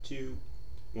2,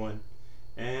 1.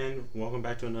 And welcome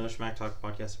back to another Smack Talk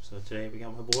podcast episode. Today we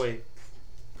got my boy,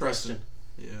 Preston.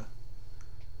 Yeah.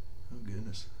 Oh,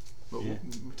 goodness. But Yeah.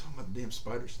 we're talking about the damn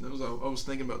spiders. I was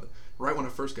thinking about right when I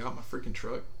first got my freaking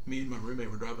truck. Me and my roommate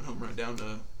were driving home right down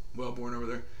to Wellborn over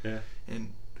there. Yeah.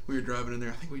 And we were driving in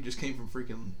there. I think we just came from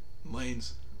freaking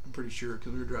Lanes. I'm pretty sure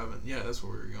because we were driving. Yeah, that's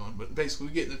where we were going. But basically,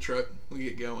 we get in the truck, we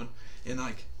get going, and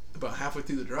like about halfway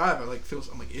through the drive, I'm like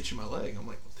itching my leg. I'm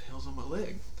like, what the hell's on my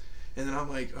leg? And then I'm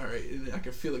like, all right, and I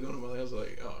could feel it going on my leg. I was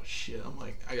like, oh shit. I'm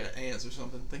like, I got ants or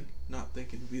something. Not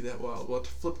thinking it'd be that wild. Well,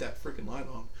 to flip that freaking light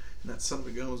on, and that son of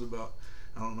a gun was about,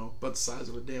 I don't know, about the size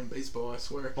of a damn baseball, I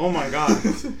swear. Oh my god.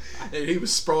 And he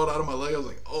was sprawled out of my leg. I was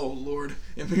like, oh lord.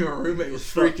 And me and my roommate was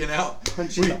freaking out.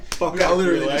 Punching the fuck I out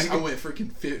literally your leg. I went freaking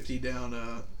 50 down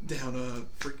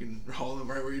freaking Holland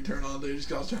right where you turn on there. Just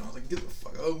got turn. I was like, get the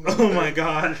fuck over. Oh my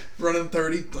god. Running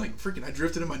 30, like freaking. I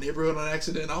drifted in my neighborhood on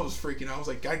accident. I was freaking. I was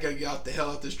like, I gotta get out the hell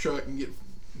out this truck and get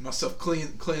myself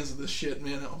cleansed of this shit,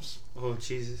 man. Oh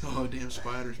Jesus. Oh damn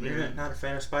spiders, man. You're not a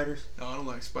fan of spiders? No, I don't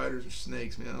like spiders or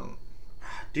snakes, man.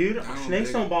 Dude,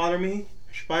 snakes don't bother me.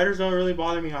 Spiders don't really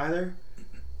bother me either.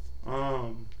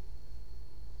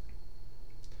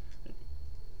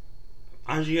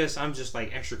 I'm just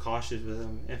like extra cautious with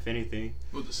them, if anything.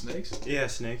 With the snakes? Yeah,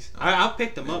 snakes. I'll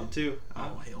pick them up too.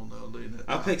 Oh hell no, dude.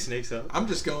 I'll pick snakes up. I'm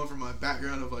just going from my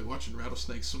background of like watching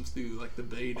rattlesnakes swim through like the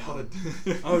bay.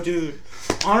 Oh, dude.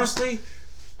 Honestly,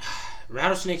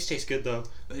 rattlesnakes taste good though.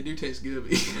 They do taste good.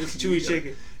 But It's chewy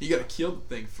chicken. You gotta kill the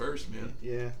thing first, man.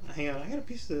 Yeah. Hang on, I got a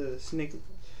piece of snake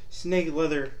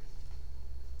leather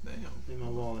Damn. in my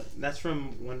wallet. That's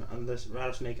from when this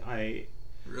rattlesnake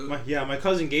Really? my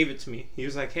cousin gave it to me. He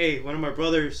was like, hey, one of my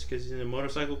brothers, because he's in a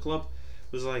motorcycle club,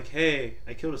 was like, hey,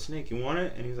 I killed a snake. You want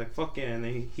it? And he was like, fuck yeah. And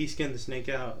then he skinned the snake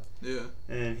out. Yeah.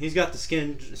 And he's got the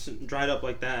skin dried up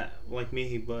like that, like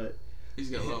me, but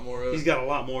He's got a lot more of it. He's got a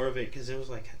lot more of it because it was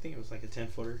like, I think it was like a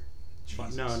 10-footer.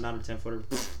 Jesus. No, not a 10-footer.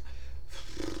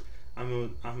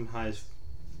 I'm high as.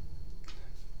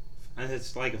 And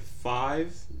it's like a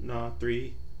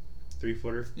 3-footer.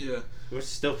 Yeah. Which is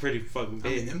still pretty fucking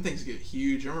big. I mean, them things get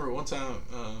huge. I remember one time,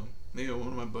 me and one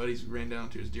of my buddies ran down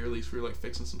to his deer lease. We were like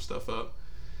fixing some stuff up,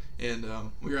 and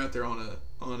we were out there on a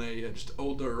just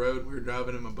old dirt road. We were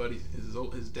driving in my buddy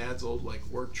his dad's old like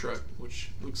work truck,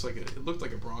 which looked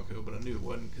like a Bronco, but I knew it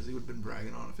wasn't because he would have been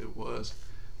bragging on if it was.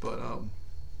 But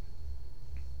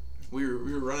we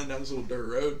were running down this little dirt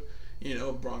road. You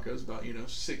know, Bronco's about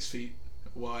 6 feet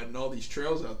wide, and all these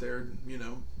trails out there,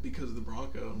 because of the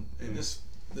Bronco. And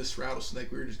this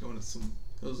rattlesnake, we were just going to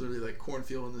it was literally like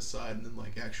cornfield on this side, and then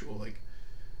like actual like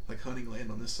hunting land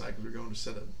on this side, because we were going to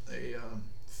set a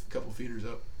couple feeders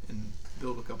up and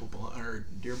build a couple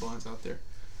deer blinds out there.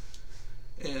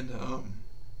 And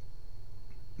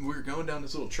we were going down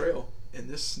this little trail, and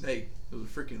this snake, it was a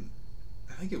freaking,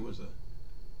 I think it was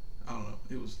I don't know,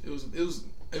 it was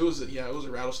a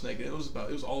rattlesnake, and it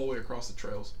was all the way across the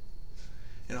trails.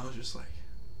 And I was just like,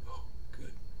 oh,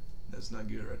 good. That's not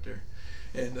good right there.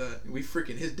 And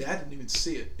his dad didn't even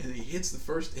see it. And he hits the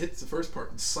first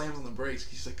part and slams on the brakes.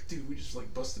 He's like, dude, we just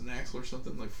like busted an axle or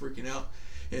something, like freaking out.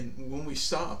 And when we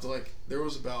stopped, like there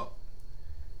was about,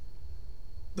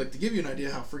 like to give you an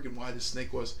idea how freaking wide this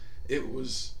snake was, it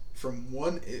was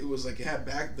it had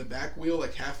the back wheel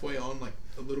like halfway on like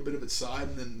a little bit of its side,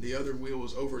 and then the other wheel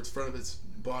was over its front of its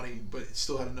body, but it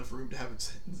still had enough room to have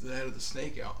the head of the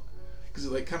snake out. Because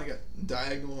it like kind of got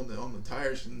diagonal on the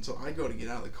tires, and so I go to get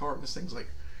out of the car, and this thing's like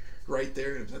right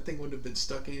there, and if that thing wouldn't have been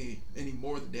stuck any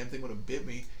more, the damn thing would have bit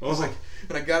me. It was like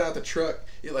when I got out the truck,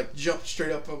 it like jumped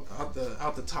straight up out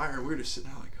the tire, and we were just sitting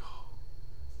there like, oh,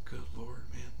 good lord,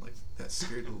 man, like that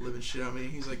scared the living shit out of me.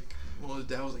 He's like, well, his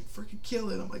dad was like, freaking kill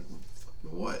it. I'm like,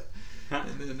 fucking what?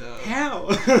 And then how?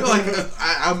 Like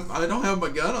I don't have my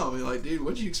gun on me. Like, dude,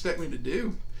 what'd you expect me to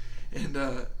do? And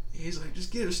he's like,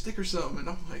 just get a stick or something. And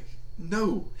I'm like,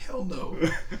 no, hell no.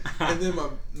 And then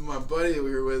my buddy that we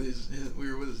were with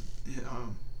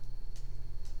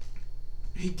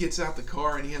he gets out the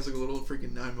car, and he has like a little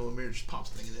freaking 9mm, just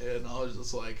pops the thing in the head, and I was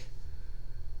just like,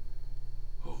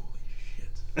 holy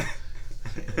shit.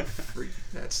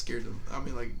 That scared them. I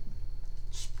mean, like,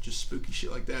 just spooky shit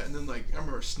like that. And then like I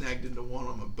remember snagged into one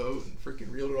on my boat and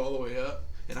freaking reeled it all the way up,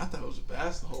 and I thought it was a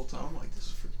bass the whole time. I'm like, this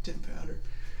is a freaking 10-pounder.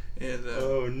 And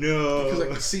oh no! Because I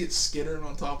could see it skittering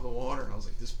on top of the water, and I was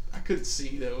like, "This." I couldn't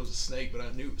see that it was a snake, but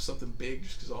I knew it was something big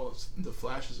just because all the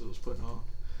flashes it was putting on.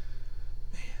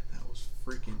 Man, that was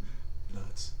freaking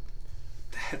nuts.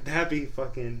 That'd be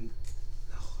fucking.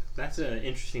 That's an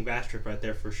interesting bass trip right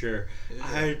there for sure. Yeah.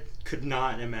 I could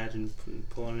not imagine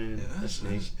pulling in a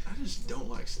snake. I just don't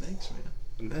like snakes, man.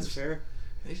 That's fair.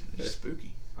 They're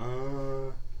spooky. I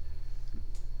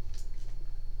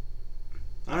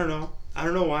don't know. I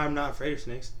don't know why I'm not afraid of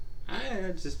snakes.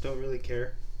 I just don't really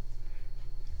care.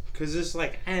 Cause it's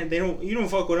like, they don't. You don't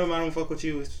fuck with them. I don't fuck with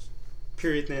you. It's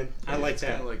period. Then I like it's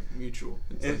that. Kind of like mutual.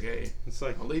 It's like, hey, it's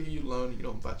like I'll leave you alone. You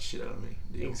don't bite the shit out of me.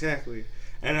 Deal. Exactly.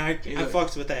 And I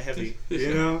fucks with that heavy.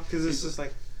 You know, because it's just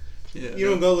like, you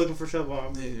don't go looking for trouble.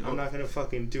 I'm not gonna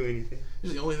fucking do anything.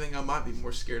 The only thing I might be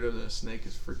more scared of than a snake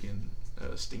is freaking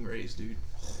stingrays, dude.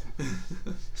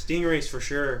 Stingrays for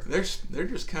sure. They're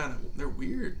just kind of, they're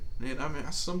weird, man. I mean,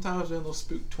 sometimes they'll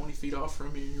spook 20 feet off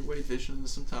from you and you're wade fishing, and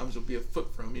sometimes they'll be a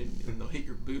foot from you and they'll hit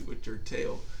your boot with their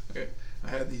tail. Okay, I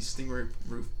had these stingray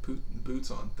roof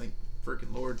boots on, thank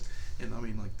freaking Lord, and I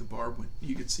mean, like, the barb went,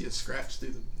 you could see a scratch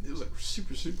through them. It was like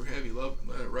super super heavy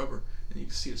rubber, and you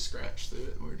could see a scratch through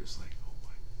it, and we were just like,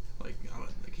 like, I don't,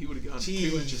 like, he would have gone 2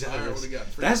 inches higher. Would have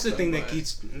got. That's the thing that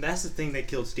keeps. That's the thing that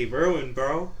killed Steve Irwin,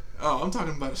 bro. Oh, I'm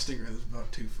talking about a stingray that's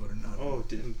about 2 foot or not. Oh, I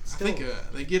think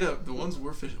they get up. The ones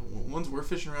we're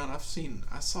fishing around. I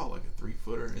saw like a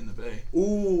 3-footer in the bay.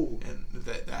 Ooh. And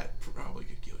that probably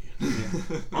could kill you.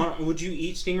 Yeah. Would you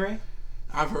eat stingray?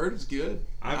 I've heard it's good.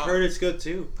 I've heard it's good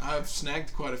too. I've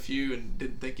snagged quite a few and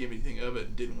didn't think anything of it.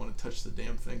 And didn't want to touch the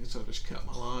damn thing, so I just cut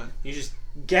my line. You just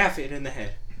gaff it in the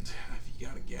head. If you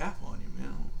got a gaff on you,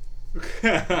 man.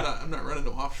 I'm not running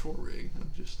an offshore rig.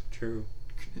 I'm just true.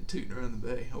 Tooting around the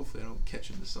bay. Hopefully I don't catch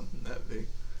into something that big.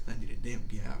 I need a damn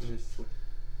gaff.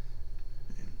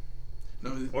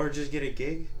 No, or just get a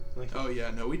gig. Like, oh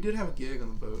yeah, no, we did have a gig on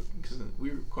the boat because we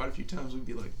were quite a few times.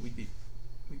 We'd be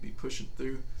pushing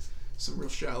through some real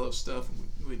shallow stuff, and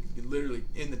we'd literally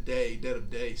in the day, dead of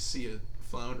day, see a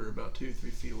flounder about 2 or 3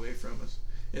 feet away from us.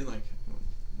 And like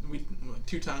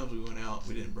 2 times we went out,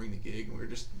 we didn't bring the gig, and we were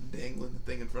just dangling the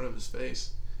thing in front of his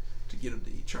face to get him to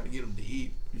eat, try to get him to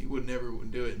eat. He wouldn't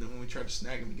do it. And then when we tried to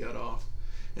snag him, he got off.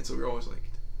 And so we were always like,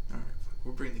 all right,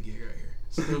 we'll bring the gig right here.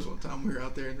 So there was one time we were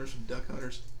out there and there's some duck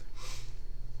hunters.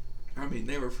 I mean,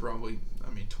 they were probably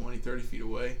 20, 30 feet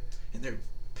away, and they're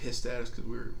pissed at us because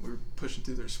we were pushing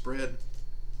through their spread.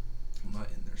 Well, not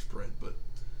in their spread, but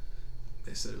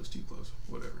they said it was too close.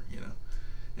 Whatever, you know.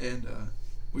 And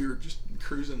we were just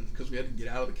cruising because we had to get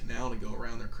out of the canal to go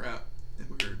around their crap, and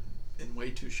we were in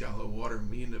way too shallow water, and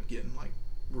we ended up getting like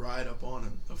right up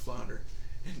on a flounder,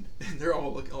 and they're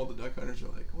all the duck hunters are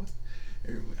like, what?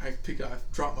 And I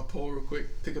drop my pole real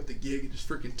quick, pick up the gig, and just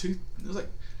freaking tooth. It was like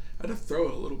I had to throw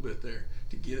it a little bit there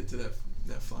to get it to that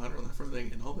flounder on that front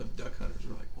thing, and all the duck hunters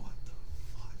were like, what the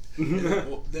fuck?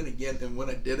 And then again, and when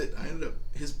I did it, I ended up,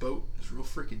 his boat is real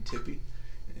freaking tippy,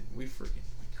 and we crashed.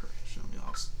 I mean, I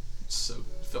was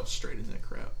fell straight in that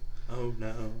crap. Oh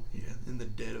no. Yeah, in the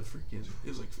dead of freaking, it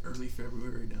was like early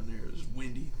February down there. It was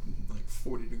windy, like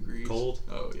 40 degrees. Cold?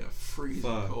 Oh yeah, freezing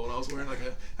cold. I was wearing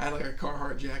I had like a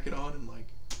Carhartt jacket on and like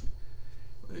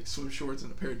swim shorts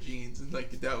and a pair of jeans, and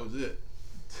like that was it.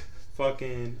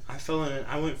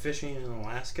 I went fishing in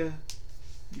Alaska.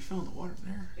 You fell in the water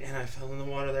there? And I fell in the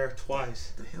water there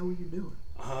twice. What the hell were you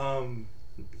doing?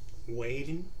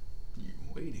 Wading.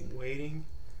 Wading.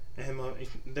 And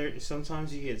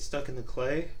sometimes you get stuck in the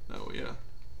clay. Oh yeah.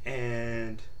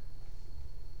 And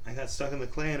I got stuck in the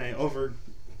clay and I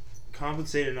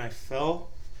overcompensated and I fell.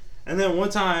 And then one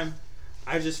time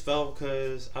I just fell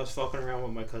because I was fucking around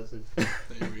with my cousin.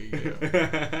 There we go.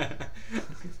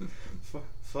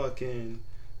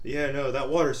 That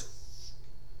water's.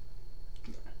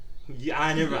 Yeah,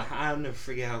 I'll never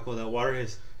forget how cold that water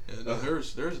is. Yeah, no, there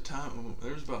was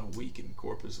about a week in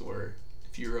Corpus where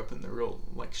if you're up in the real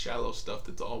like shallow stuff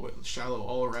that's all shallow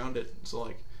all around it, so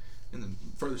like in the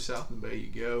further south in the bay you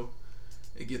go,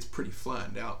 it gets pretty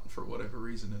flattened out for whatever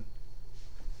reason,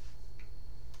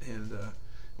 and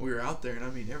we were out there, and I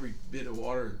mean every bit of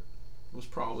water was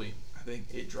probably, I think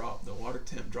the water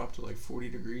temp dropped to like 40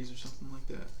 degrees or something like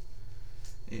that,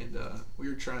 and we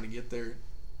were trying to get there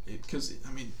because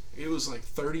it was like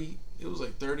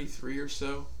 33 or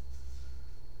so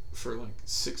for like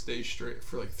 6 days straight,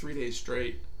 for like 3 days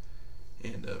straight,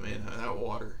 and man, that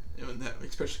water, and that,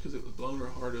 especially because it was blowing real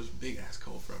hard, it was a big ass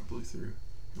cold front blew through,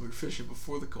 and we were fishing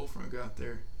before the cold front got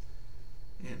there,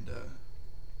 and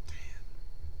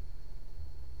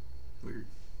we were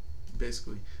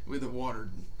basically with the water.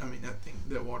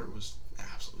 That water was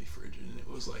absolutely frigid, and it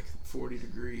was like 40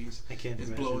 degrees. I can't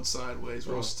imagine. It's blowing sideways.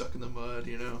 We're all stuck in the mud,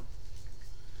 you know.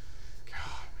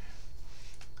 God,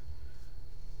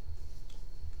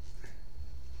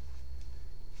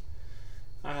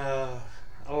 man.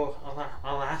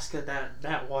 Alaska,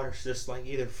 that water's just like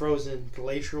either frozen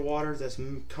glacier water that's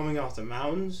coming off the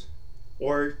mountains,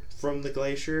 or from the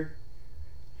glacier,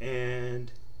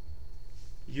 and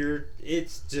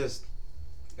it's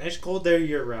cold there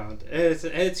year round.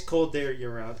 It's cold there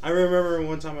year round. I remember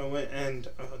one time I went and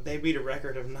they beat a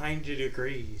record of 90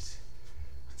 degrees.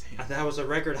 Damn. That was a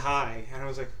record high, and I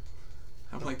was like,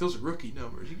 I'm like, those are rookie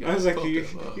numbers. You I was like, pump you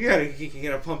them up.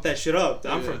 gotta pump that shit up.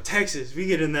 I'm Yeah. from Texas. We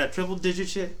get in that triple digit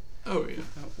shit. Oh yeah.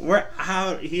 We're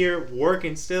out here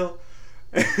working still.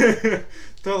 they're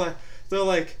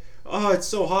like, oh, it's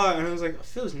so hot, and I was like, it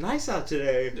feels nice out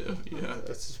today. Yeah.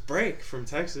 That's just break from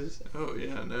Texas. Oh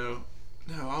yeah. No,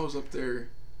 I was up there.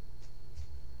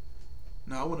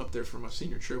 No, I went up there for my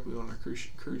senior trip. We went on our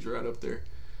cruise ride up there,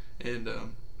 and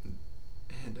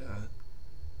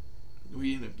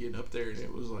we ended up getting up there, and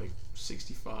it was like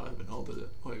 65, and all the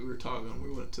like we were talking.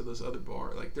 We went to this other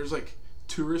bar. Like there's like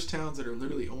tourist towns that are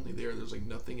literally only there. There's like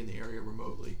nothing in the area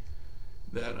remotely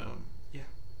that Yeah.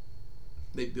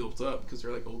 they built up because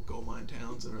they're like old gold mine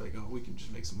towns, and they're like, oh, we can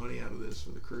just make some money out of this for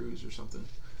the cruise or something.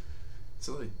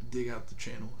 So they dig out the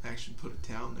channel, actually put a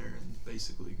town there, and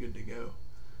basically good to go.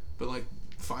 But like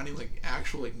finding like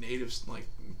actual like natives, like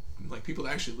people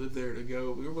that actually live there to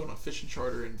go. We were on a fishing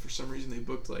charter, and for some reason they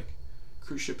booked like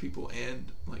cruise ship people and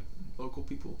like local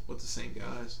people with the same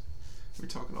guys. We were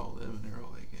talking to all of them, and they're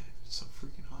all like, yeah, it's so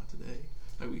freaking hot today.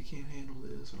 Like we can't handle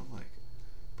this. And I'm like,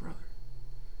 brother,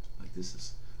 like this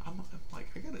is. I'm like,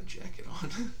 I got a jacket on.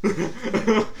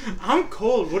 I'm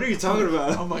cold. What are you talking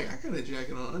about? I'm like, I got a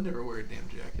jacket on. I never wear a damn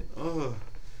jacket. Oh,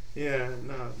 yeah,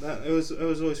 no. It was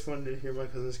always fun to hear my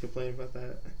cousins complain about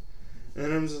that,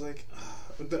 and I'm just like,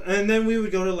 and then we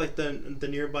would go to like the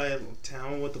nearby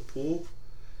town with the pool,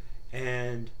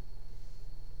 and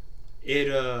it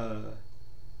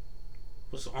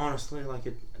was honestly like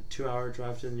a 2-hour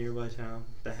drive to the nearby town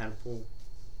that had a pool.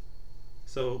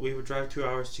 So we would drive 2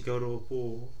 hours to go to a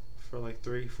pool for like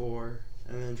 3-4,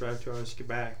 and then drive 2 hours to get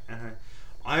back. And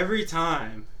every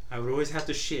time I would always have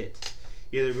to shit,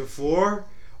 either before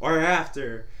or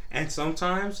after. And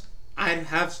sometimes I'd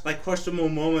have like questionable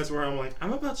moments where I'm like,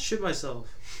 I'm about to shit myself.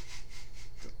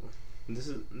 It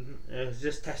was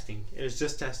just testing. It was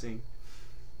just testing.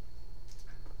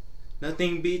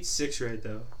 Nothing beats 6 Red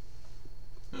though.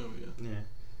 Oh yeah. Yeah.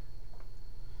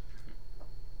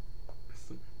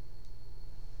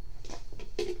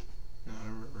 No, I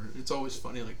remember. It's always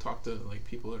funny, like talk to like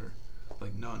people that are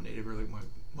like non-native, or like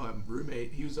my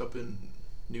roommate. He was up in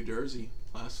New Jersey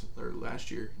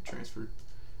last year, he transferred,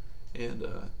 and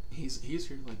he's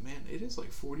here like, man, it is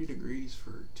like 40 degrees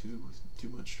for 2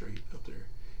 months straight up there.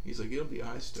 He's like, it'll be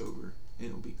iced over, and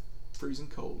it'll be freezing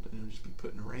cold, and it'll just be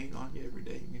putting rain on you every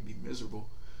day. You're gonna be miserable.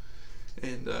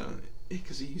 And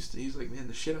because he's like, man,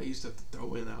 the shit I used to have to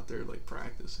throw in out there like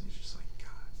practice, and he's just like, God,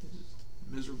 it's just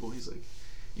miserable. He's like,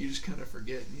 you just kind of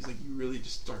forget, and he's like, you really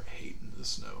just start hating the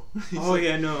snow. Oh like,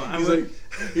 yeah, no.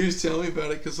 He was telling me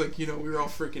about it because like, you know, we were all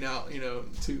freaking out, you know,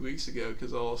 2 weeks ago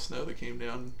because all the snow that came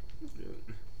down.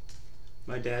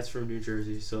 My dad's from New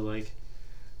Jersey, so like,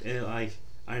 and like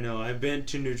I know I've been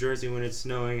to New Jersey when it's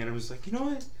snowing, and I'm just like, you know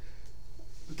what?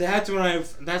 That's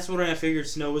when I figured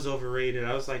snow was overrated.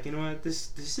 I was like, you know what?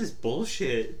 This is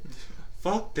bullshit.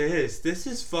 Fuck this. This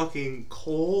is fucking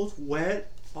cold,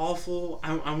 wet, awful.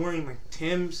 I'm wearing like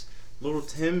little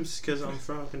Timbs, because I'm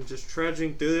fucking just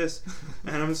trudging through this,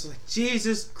 and I'm just like,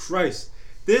 Jesus Christ,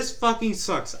 this fucking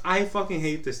sucks. I fucking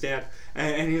hate this, Dad.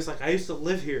 And he was like, I used to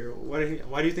live here.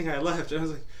 Why do you think I left? And I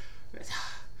was like,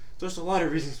 there's a lot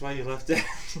of reasons why you left, Dad.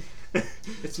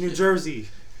 It's New Jersey.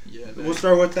 Yeah, We'll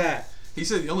start with that. He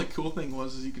said the only cool thing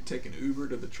was you could take an Uber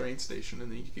to the train station,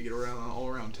 and then you could get around all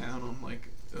around town on like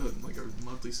a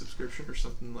monthly subscription or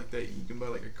something like that. You can buy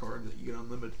like a card that you get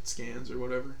unlimited scans or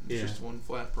whatever. It's just one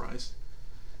flat price.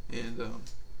 And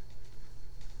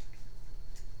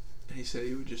he said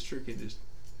he would just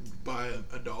buy a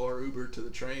 $1 Uber to the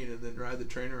train and then ride the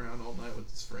train around all night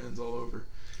with his friends all over.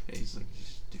 And he's like,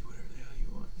 just do whatever the hell you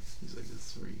want. He's like,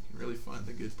 that's where you can really find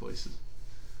the good places.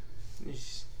 You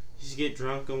just get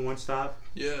drunk on one stop,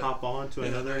 hop on to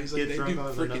another, he's like, get drunk on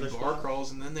another freaking bar spot.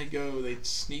 crawls, and then they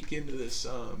sneak into this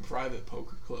private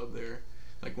poker club there,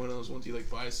 like one of those ones you like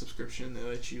buy a subscription, they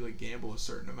let you like gamble a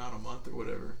certain amount a month or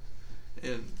whatever,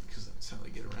 and because that's how they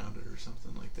get around it or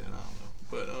something like that. I don't know,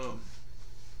 but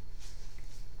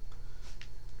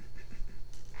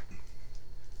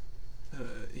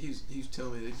he's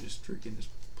telling me they just freaking just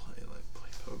play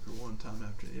poker one time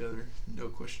after the other, no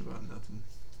question about nothing.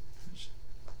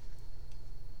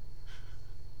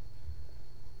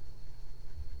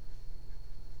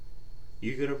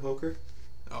 You good at poker?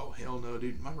 Oh hell no,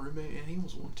 dude! My roommate, and he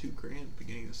almost won $2,000 at the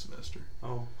beginning of the semester.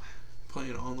 Oh,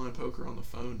 playing online poker on the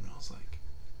phone, and I was like,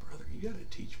 brother, you gotta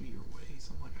teach me your ways.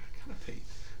 I'm like, I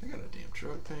got a damn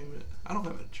drug payment. I don't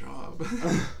have a job.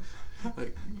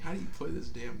 Like, how do you play this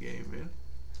damn game, man?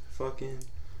 Fucking,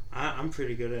 I'm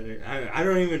pretty good at it. I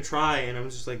don't even try, and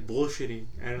I'm just like bullshitting,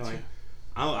 and like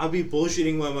I'll be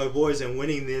bullshitting with my boys and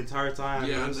winning the entire time.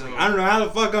 Yeah, I'm just like, I don't know how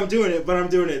the fuck I'm doing it, but I'm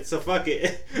doing it, so fuck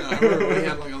it. No, I remember we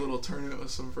had like a little tournament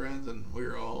with some friends, and we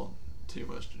were all too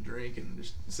much to drink, and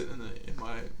just sitting in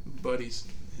my buddy's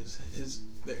his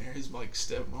like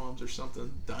stepmom's or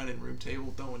something dining room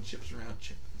table, throwing chips around,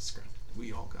 scratch.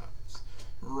 We all got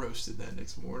roasted that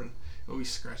next morning. But we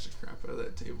scratched the crap out of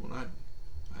that table, and I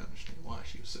understand why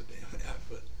she was so damn mad,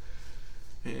 but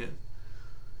man,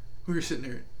 we were sitting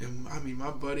there, and I mean,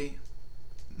 my buddy,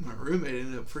 my roommate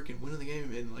ended up freaking winning the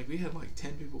game, and like we had like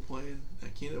 10 people playing.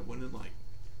 Like he ended up winning like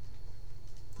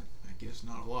I guess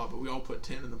not a lot, but we all put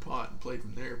 10 in the pot and played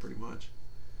from there pretty much.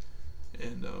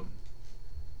 And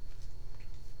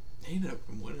he ended up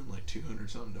winning like $200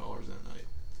 something that night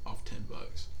off $10.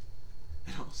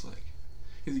 And I was like,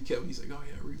 because he's like, oh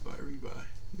yeah, rebuy.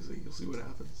 He's like, you'll see what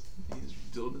happens. He's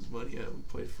building his money up. We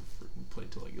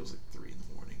played till like it was like 3 in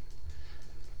the morning.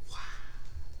 Wow,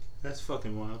 that's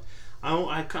fucking wild.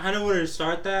 I kind of want to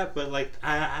start that, but like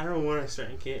I don't want to start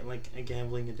like a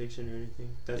gambling addiction or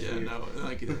anything. That's yeah, weird. no,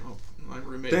 like my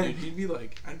roommate, dude,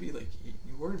 I'd be like,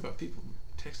 you worried about people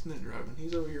texting and driving?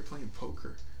 He's over here playing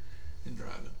poker and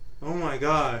driving. Oh my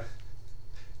god,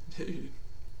 dude.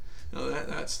 No,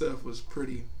 that stuff was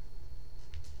pretty.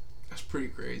 That's pretty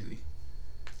crazy.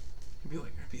 I'd be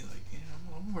like, yeah,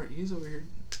 I'm worried. He's over here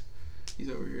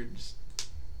just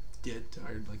dead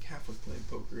tired, like halfway playing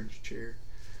poker in his chair.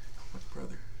 I'm like,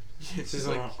 brother. Yeah, this is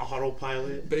like on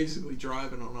autopilot. Basically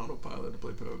driving on autopilot to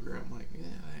play poker. I'm like, yeah,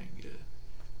 that ain't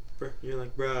good. You're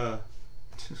like, bruh.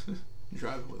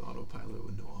 Driving with autopilot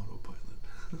with no autopilot.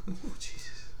 Oh,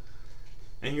 Jesus.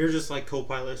 And you're just like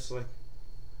co-pilot, just like,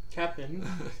 Captain.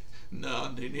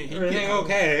 No, dude. Everything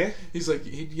okay? He's like,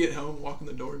 he'd get home, walk in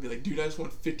the door, and be like, dude, I just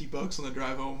want $50 on the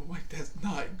drive home. I'm like, that's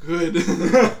not good.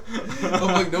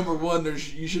 I'm like, number one,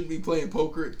 you shouldn't be playing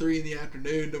poker at 3 in the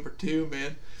afternoon. Number two,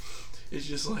 man, it's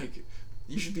just like,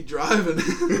 you should be driving.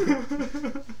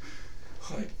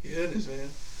 Like, goodness, man.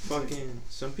 Fucking, like,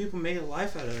 some people made a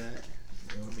life out of that.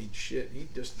 You know, I mean, shit, he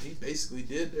basically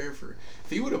did there for, if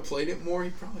he would have played it more,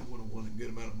 he probably would have won a good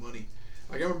amount of money.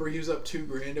 Like, I remember he was up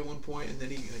 $2,000 at one point, and then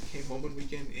he came home one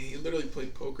weekend, and he literally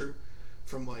played poker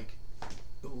from like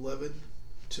 11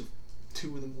 to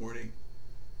 2 in the morning,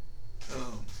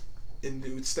 and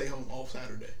he would stay home all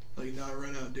Saturday. Like, not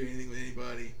run out and do anything with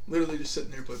anybody. Literally just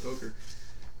sitting there and play poker.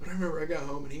 But I remember I got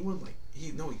home, and he won like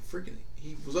he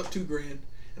was up $2,000,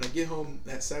 and I get home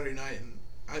that Saturday night, and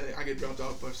I get dropped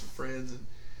off by some friends, and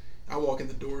I walk in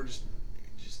the door just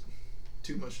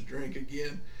too much to drink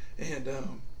again, and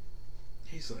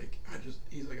he's like, I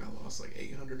lost like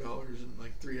 $800 in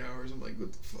like 3 hours. I'm like,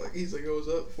 what the fuck? He's like, I was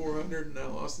up $400 and I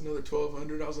lost another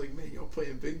 $1,200. I was like, man, y'all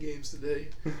playing big games today.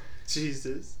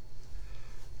 Jesus.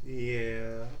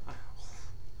 Yeah.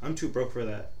 I'm too broke for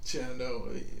that. Yeah, no.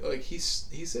 Like he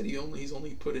said he's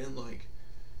only put in like,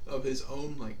 of his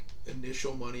own like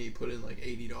initial money, he put in like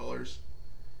 $80.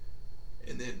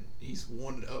 And then he's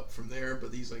won it up from there,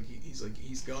 but he's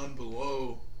gone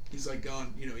below. He's like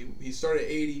gone, you know, he started at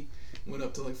 80, went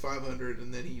up to like 500,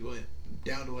 and then he went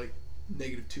down to like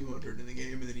negative 200 in the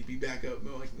game, and then he'd be back up.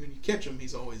 But like when you catch him,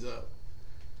 he's always up.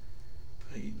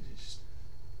 He's just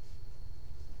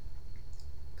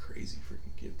crazy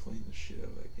freaking kid playing the shit out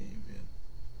of that game, man.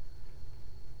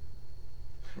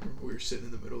 I remember we were sitting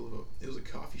in the middle of it was a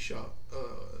coffee shop,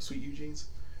 Sweet Eugene's,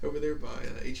 over there by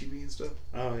HEB and stuff.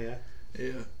 Oh yeah.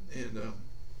 Yeah, and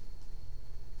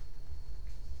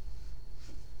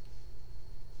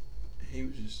he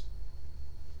was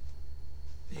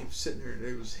sitting there.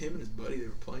 It was him and his buddy. They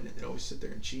were playing it. They'd always sit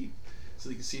there and cheat, so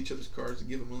they could see each other's cards and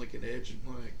give them like an edge and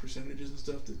like percentages and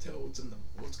stuff to tell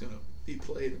what's gonna be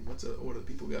played and what other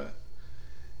people got.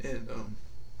 And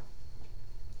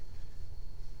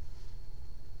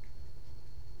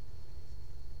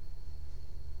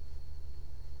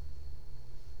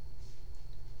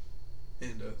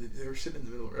they were sitting in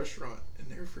the middle of a restaurant, and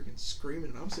they were freaking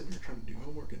screaming, and I'm sitting there trying to do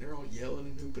homework, and they're all yelling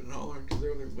and hooping and hollering because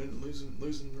they're winning,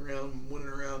 losing around, winning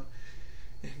around,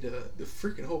 and the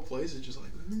freaking whole place is just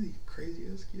like, who are these crazy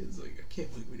ass kids? Like, I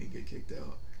can't believe we didn't get kicked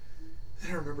out.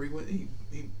 And I remember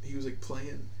he was like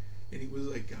playing, and he was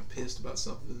like got pissed about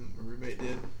something my roommate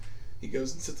did. He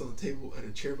goes and sits on the table at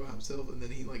a chair by himself, and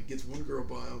then he like gets one girl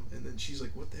by him, and then she's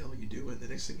like, what the hell are you doing? The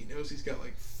next thing he knows, he's got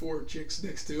like 4 chicks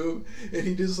next to him, and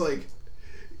he just like,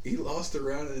 he lost the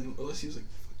round, and unless he was like,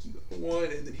 fuck you, I won,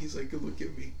 and then he's like, look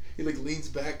at me. He like leans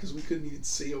back because we couldn't even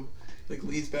see him. He like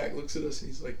leans back, looks at us, and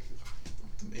he's like,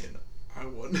 man, I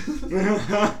won.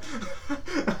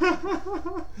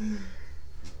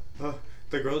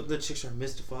 The chicks are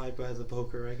mystified by the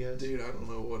poker, I guess. Dude, I don't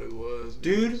know what it was.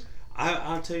 Dude,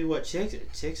 I'll tell you what,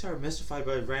 chicks are mystified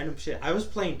by random shit. I was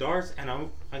playing darts, and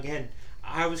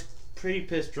I was pretty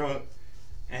pissed drunk,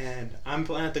 and I'm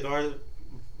playing at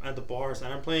the bars,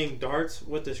 and I'm playing darts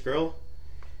with this girl,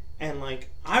 and like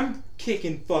I'm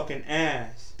kicking fucking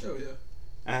ass. Oh yeah.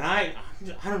 And I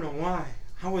don't know why.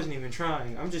 I wasn't even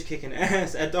trying. I'm just kicking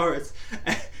ass at darts,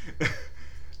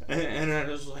 and I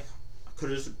was like, I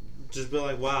could have just been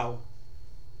like, wow.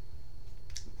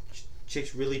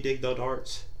 Chicks really dig the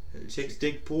darts. Chicks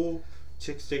dig pool.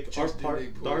 Chicks dig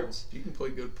darts. You can play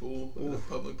good pool in a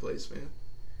public place, man.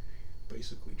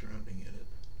 Basically drowning in it.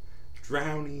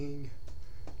 Drowning.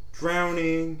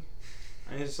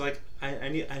 And it's like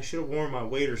I should have worn my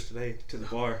waders today to the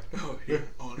bar. Oh yeah,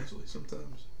 honestly,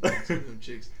 sometimes some of them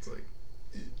chicks, it's like,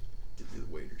 give me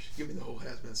the waders, give me the whole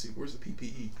hazmat suit. Where's the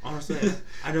PPE? Honestly,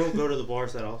 I don't go to the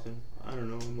bars that often. I don't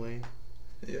know. I'm lame.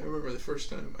 Yeah, I remember the first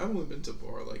time. I've only been to a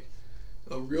bar, like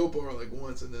a real bar, like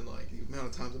once, and then like the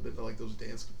amount of times I've been to like those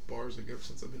dance bars, like ever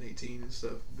since I've been 18 and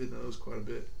stuff. Been to those quite a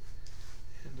bit.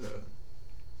 And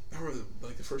I remember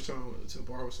like the first time I went to a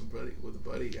bar with a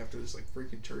buddy after this like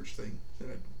freaking church thing, and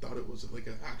I thought it was like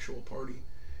an actual party,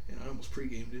 and I almost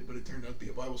pre-gamed it, but it turned out to be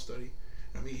a Bible study.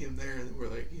 And I meet him there, and we're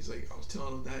like, I was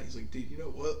telling him that, he's like, dude, you know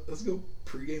what? Let's go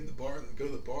pre-game the bar and then go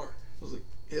to the bar. I was like,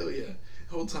 hell yeah.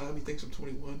 The whole time he thinks I'm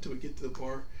 21 till we get to the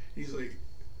bar. He's like,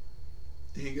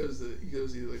 he's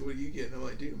like, what do you get? And I'm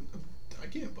like, dude, I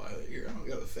can't buy that here. I don't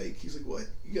got a fake. He's like, what?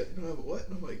 You don't have a what?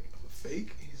 And I'm like, a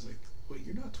fake? And he's like, wait,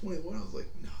 you're not 21? I was like,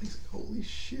 no. He's like, holy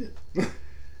shit. He's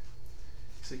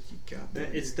like, you got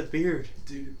that. It's the beard.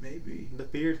 Dude, it may be. The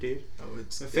beard, dude. Oh,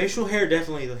 it's the facial hair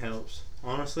definitely helps,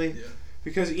 honestly. Yeah.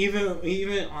 Because even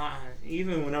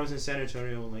when I was in San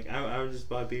Antonio, like I would just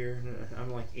buy beer.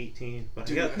 I'm like 18, but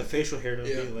dude, I got the facial hair to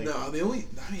be like. No, I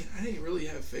didn't really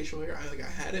have facial hair. I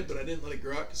had it, but I didn't let it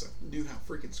grow out because I knew how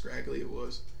freaking scraggly it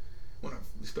was.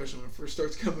 Especially when it first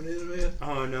starts coming in, man.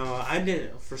 Oh no, I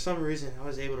didn't. For some reason, I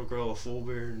was able to grow a full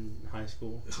beard in high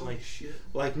school. Holy shit!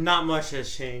 Like not much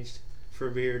has changed for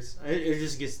beards. It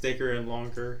just gets thicker and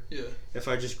longer. Yeah. If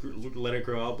I just let it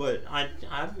grow out, but I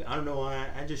don't know why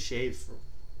I just shaved.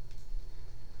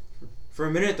 For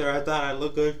a minute there, I thought I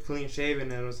looked good, clean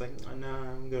shaven, and I was like, nah,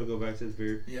 I'm gonna go back to the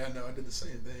beard. Yeah, no, I did the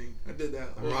same thing. I did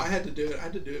that. Well, I had to do it. I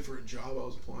had to do it for a job I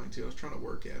was applying to. I was trying to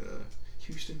work at a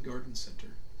Houston Garden Center,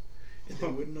 and they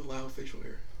wouldn't allow facial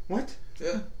hair. What?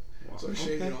 Yeah. Wow. So I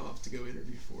shaved it off to go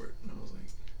interview for it, and I was like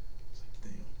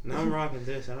damn. Now I'm rocking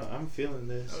this. I'm feeling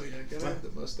this. Oh yeah, gotta have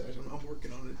the mustache. I'm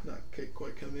working on it. Not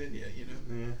quite come in yet, you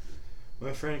know. Yeah.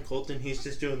 My friend Colton, he's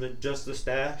just doing just the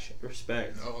stash.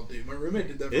 Respect. Oh, dude, my roommate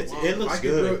did that for a while. It looks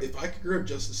good. If I could grow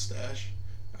just a stash,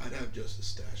 I'd have just a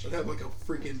stash. I'd have like a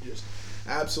freaking just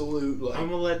absolute like. I'm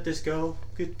gonna let this go.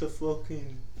 Get the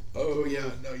fucking. Oh yeah,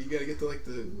 no, you gotta get to like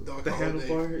the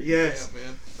handlebar. Yes. Yeah,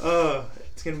 man.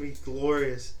 It's gonna be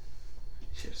glorious.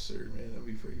 Yes, sir, man. That'd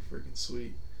be pretty freaking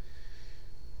sweet.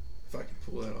 If I can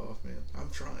pull that off, man.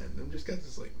 I'm trying. I've just got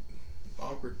this like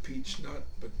awkward peach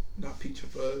not peach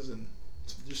fuzz and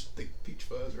just thick peach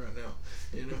fuzz right now,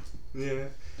 you know. Yeah.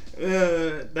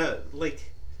 That like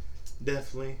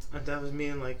definitely. That was me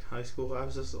in like high school. I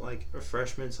was just like a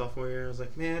freshman, sophomore year. And I was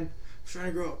like, man, I'm trying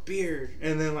to grow a beard.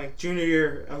 And then like junior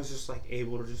year, I was just like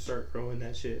able to just start growing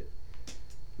that shit.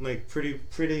 Like pretty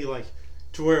like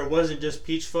to where it wasn't just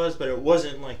peach fuzz, but it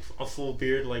wasn't like a full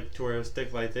beard, like to where it was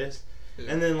thick like this.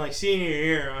 Yeah. And then like senior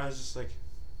year, I was just like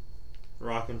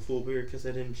rocking full beard because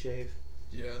I didn't shave.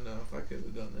 Yeah, no, if I could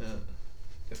have done that,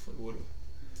 definitely would have.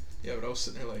 Yeah, but I was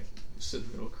sitting there like in the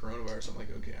middle of coronavirus. I'm like,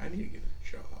 okay, I need to get a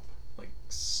job like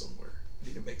somewhere. I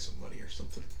need to make some money or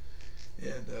something.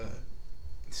 And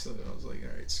so I was like,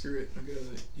 all right, screw it. I'll go to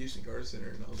the Houston Garden Center,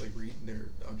 and I was like reading their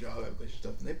job application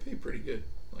stuff, and they pay pretty good.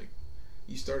 Like,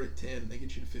 you start at 10, and they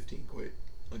get you to 15 quick.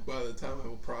 Like by the time I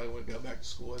will probably would go back to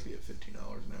school, I'd be at $15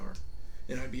 an hour,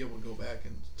 and I'd be able to go back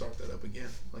and start that up again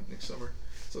like next summer.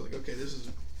 So I was like, okay, this is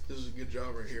a good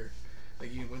job right here.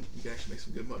 Like you can actually make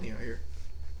some good money out here.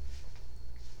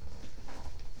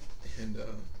 And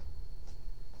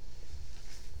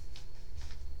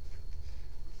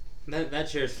that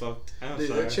chair's fucked.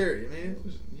 Dude, that chair, man, it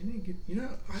was,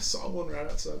 I saw one right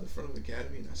outside the front of the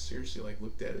academy, and I seriously like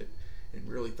looked at it and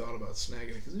really thought about snagging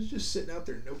it because it was just sitting out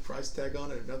there, no price tag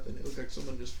on it or nothing. It looked like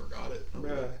someone just forgot it. I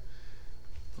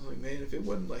was like, man, if it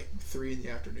wasn't like 3 in the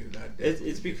afternoon, I'd definitely.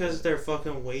 It's because they're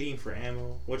fucking waiting for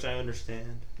ammo, which I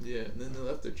understand. Yeah, and then they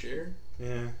left their chair.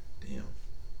 Yeah. Damn.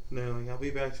 No, like, I'll be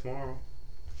back tomorrow.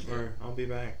 Or I'll be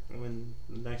back when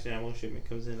the next ammo shipment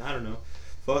comes in. I don't know.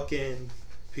 Fucking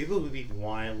people would be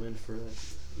wilding for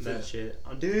that shit.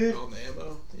 Dude. On the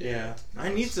ammo? Yeah. I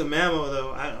need some ammo,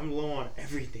 though. I'm low on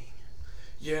everything.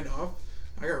 Yeah, no,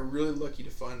 I got really lucky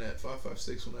to find that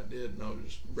 5.56 when I did, and I was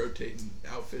just rotating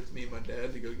outfits, me and my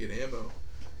dad, to go get ammo.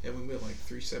 And we went like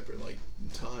 3 separate like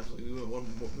times. Like we went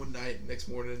one night, next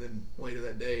morning, and then later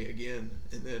that day again.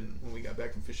 And then when we got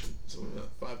back from fishing, so we went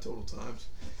 5 total times.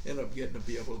 Ended up getting to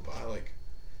be able to buy like,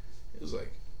 it was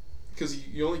like, because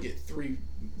you only get 3.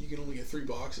 You can only get 3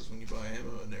 boxes when you buy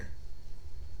ammo in there.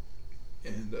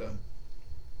 And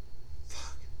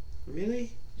fuck,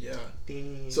 really? Yeah.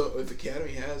 Dang. So if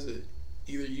Academy has it,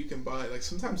 either you can buy like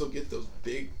sometimes they'll get those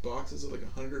big boxes of like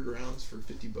 100 rounds for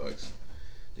 $50.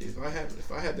 Dude,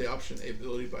 if I had the option, the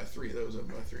ability to buy 3 of those, I'd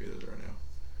buy 3 of those right now.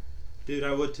 Dude,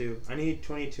 I would too. I need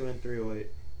 22 and 308.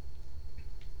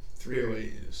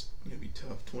 308 is gonna be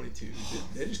tough. 22,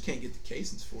 they just can't get the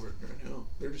casings for it right now.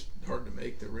 They're just hard to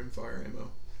make. The rimfire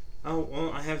ammo. Oh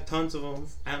well, I have tons of them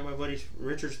at my buddy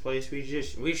Richard's place.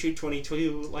 We shoot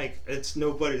 22 like it's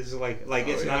nobody's like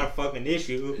it's not a fucking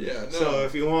issue. Yeah. No. So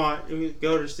if you want, you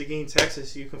go to Seguin,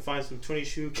 Texas. You can find some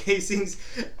 22 casings.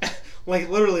 Like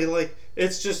literally, like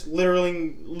it's just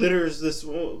litters this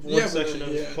one section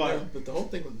of fire. No, but the whole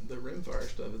thing with the rimfire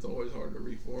stuff, it's always hard to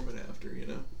reform it after, you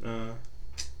know.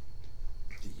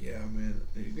 Yeah, man.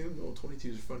 You can go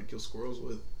 22s are fun to kill squirrels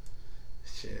with.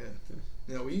 Yeah.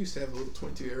 Now we used to have a little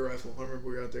 22 air rifle. I remember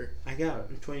we were out there. I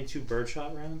got 22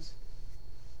 birdshot rounds.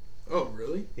 Oh,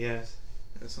 really? Yes.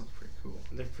 That sounds pretty cool.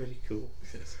 They're pretty cool.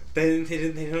 Yes. They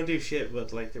don't do shit,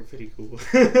 but like they're pretty cool.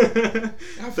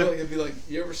 I feel like it'd be like,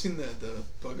 you ever seen the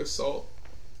bug assault?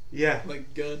 Yeah.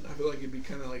 Like gun. I feel like it'd be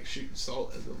kind of like shooting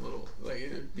salt at the little like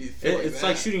it'd be. It's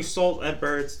like shooting salt at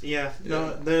birds. Yeah.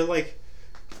 No, they're like,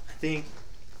 I think.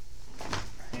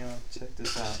 Hang on, check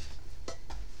this out.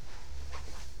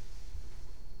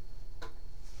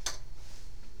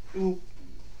 Ooh.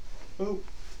 Oh.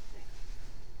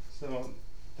 So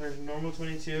there's normal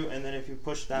 22, and then if you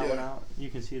push that one out, you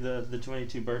can see the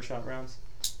 22 birdshot rounds.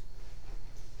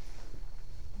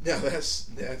 Yeah,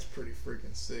 that's pretty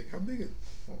freaking sick. How big?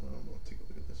 Hold on, I'm gonna take a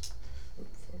look at this. Oh,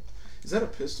 fuck. Is that a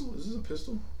pistol? Is this a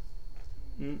pistol?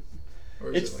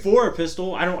 Or it's for a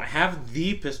pistol. I don't have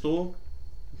the pistol.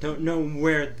 Don't know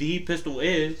where the pistol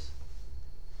is.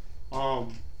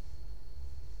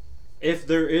 If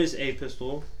there is a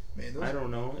pistol, man, I don't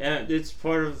know. It's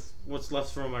part of what's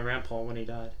left from my grandpa when he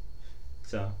died.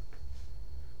 So.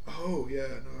 Oh yeah,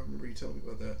 no, I remember you telling me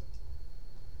about that.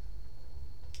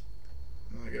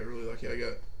 No, I got really lucky. I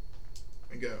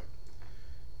got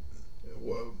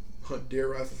a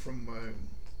deer rifle from my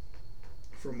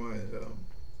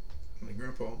my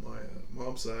grandpa on my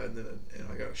mom's side, and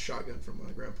I got a shotgun from my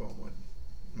grandpa on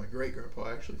my great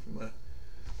grandpa actually from my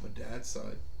dad's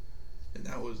side. And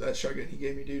that shotgun he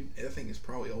gave me, dude. That thing is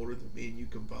probably older than me and you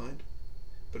combined,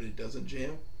 but it doesn't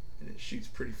jam, and it shoots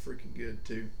pretty freaking good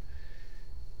too.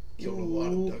 Killed a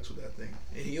lot of ducks with that thing,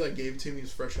 and he like gave it to me. It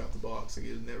was fresh out the box, like it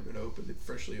had never been opened. It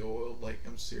freshly oiled. Like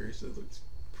I'm serious, it looks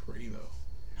primo.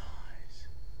 Nice.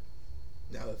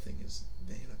 Now that thing is,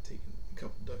 man, I've taken a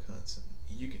couple duck hunts, and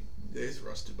it's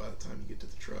rusted by the time you get to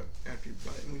the truck. After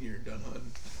when you're done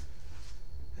hunting,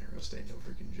 that rust ain't no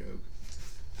freaking joke.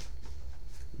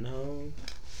 No,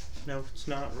 it's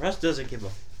not. Russ doesn't give a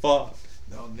fuck.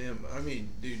 No, Nim. I mean,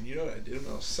 dude, you know what I did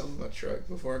when I was selling my truck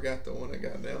before I got the one I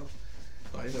got now?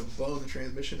 I ended up blowing the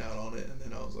transmission out on it, and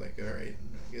then I was like, all right,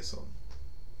 I guess I'll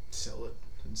sell it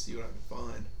and see what I can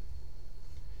find.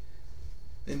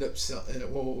 End up selling.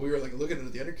 Well, we were like looking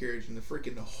at the undercarriage, and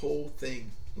the whole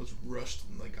thing was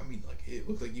rusted. Like it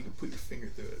looked like you could put your finger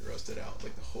through it, rusted out,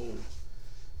 like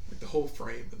the whole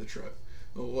frame of the truck.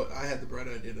 Well, what I had the bright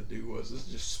idea to do was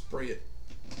just spray it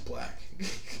black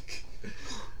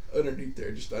underneath there.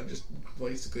 I just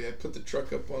basically I put the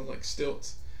truck up on like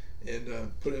stilts and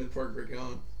put it in park brake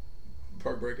on,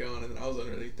 and then I was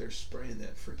underneath there spraying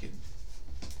that freaking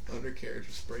undercarriage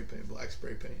with spray paint, black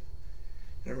spray paint.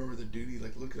 And I remember the dude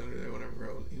like looking under there whenever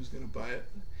he was gonna buy it.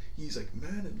 He's like,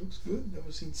 man, it looks good.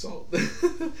 Never seen salt.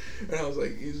 And I was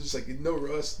like, he was just like, no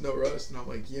rust. And I'm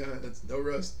like, yeah, that's no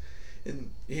rust.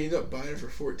 And he ended up buying it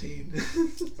for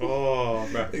 $14. Oh,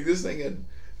 bro. Like this thing had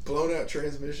blown out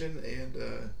transmission and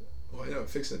I ended up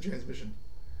fixing the transmission.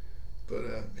 But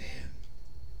man,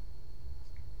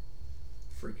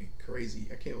 freaking crazy!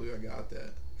 I can't believe I got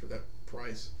that for that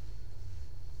price,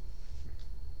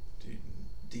 dude.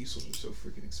 Diesels are so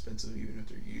freaking expensive, even if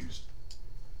they're used.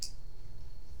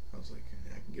 I was like,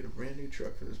 I can get a brand new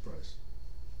truck for this price.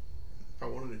 I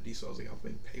wanted a diesel. I was like, I'll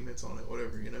make payments on it,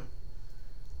 whatever, you know.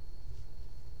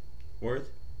 Worth?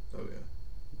 Oh yeah.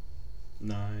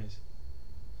 Nice.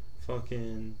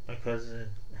 Fucking my cousin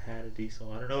had a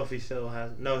diesel. I don't know if he still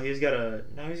has. No, he's got a.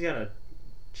 No, he's got a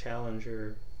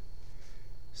Challenger.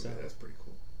 So Yeah, that's pretty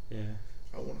cool. yeah.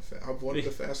 I've wanted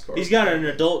a fast car. He's got an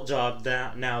adult job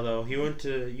now though. He went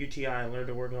to UTI and learned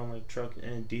to work on like truck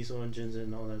and diesel engines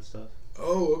and all that stuff.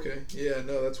 Oh, okay. Yeah,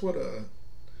 no, that's what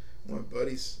one of my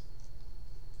buddies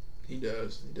he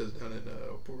does. He does down in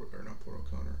not Port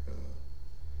O'Connor,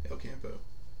 El Campo.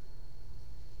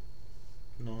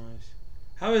 Nice.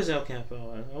 How is El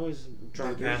Campo? I always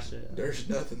drive past it. There's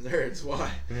nothing there. It's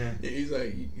why. Yeah. He's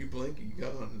like, you blink, you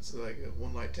gone. It's like a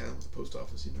one-light town with a post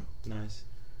office, you know. Nice.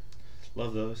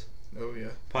 Love those. Oh yeah.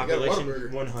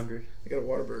 Population 100. I got a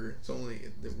Whataburger. It's only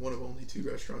one of only 2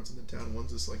 restaurants in the town.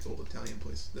 One's this like old Italian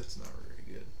place that's not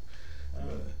very good.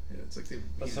 But yeah, it's like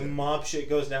but some mob shit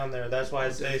goes down there. That's why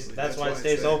it stays. That's why it it's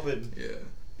stays there. open.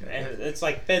 Yeah. And it's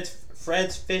like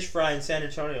Fred's Fish Fry in San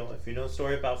Antonio. If you know the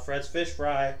story about Fred's Fish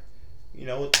Fry, you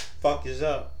know what the fuck is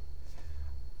up.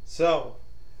 So,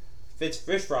 Fred's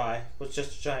Fish Fry was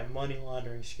just a giant money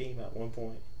laundering scheme at one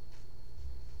point.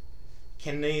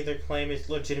 Can neither claim its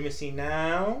legitimacy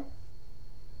now,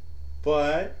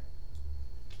 but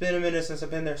it's been a minute since I've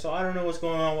been there, so I don't know what's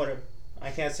going on with him. I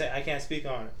can't speak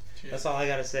on it. Yeah. That's all I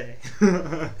gotta say.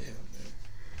 Yeah,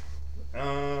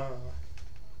 man.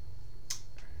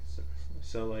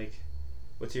 So like,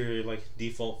 what's your like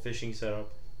default fishing setup?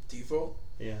 Default?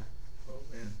 Yeah. Oh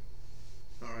man.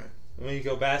 All right. When you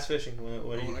go bass fishing,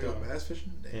 what do you When I do? go bass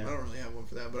fishing? Damn, Yeah. I don't really have one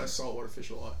for that, but I saltwater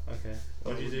fish a lot. Okay.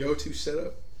 What do you do? Go-to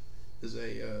setup is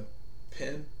a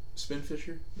Penn spin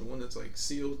fisher, the one that's like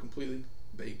sealed completely,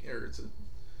 or it's a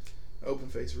open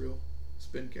face reel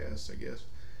spin cast, I guess.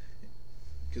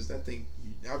 Because that thing,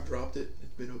 I've dropped it.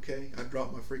 It's been okay. I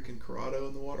dropped my freaking Corrado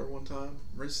in the water one time,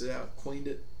 rinsed it out, cleaned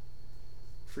it,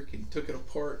 freaking took it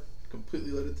apart,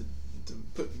 completely let it to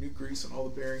put new grease on all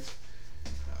the bearings.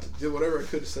 Did whatever I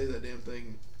could to save that damn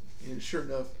thing, and sure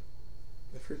enough,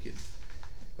 the freaking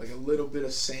like a little bit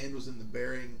of sand was in the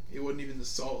bearing. It wasn't even the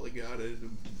salt that got it. The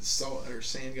salt or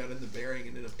sand got in the bearing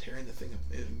and ended up tearing the thing up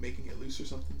and making it loose or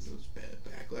something. So it was bad,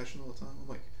 backlashing all the time. I'm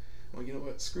like, you know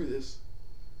what? Screw this.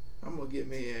 I'm gonna get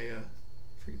me a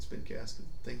freaking spin cast and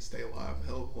things stay alive a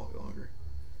hell of a lot longer.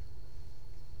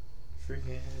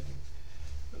 Freaking.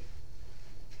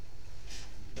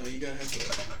 No, you gotta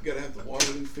have the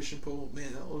Waterloo fishing pole.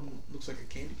 Man, that one looks like a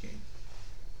candy cane.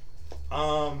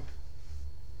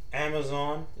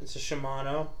 Amazon. It's a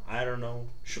Shimano. I don't know.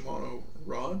 Shimano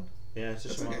rod. Yeah, it's a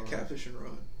That's Shimano. like a catfishing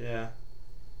rod. Yeah,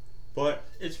 but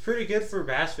it's pretty good for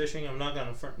bass fishing. I'm not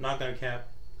gonna cap.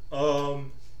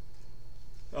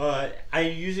 I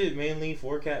use it mainly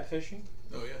for catfishing.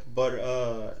 Oh yeah. But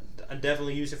I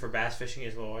definitely use it for bass fishing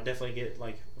as well. I definitely get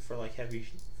like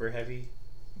for heavy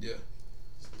Yeah.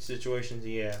 situations.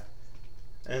 Yeah,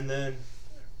 and then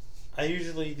I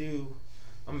usually do.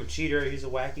 I'm a cheater. I use a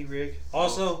wacky rig.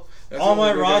 Also, That's all the my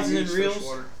rig I rods and use, reels.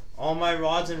 freshwater. All my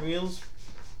rods and reels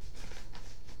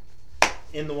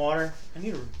in the water. I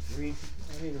need to read.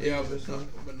 Yeah, this one.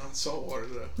 but not saltwater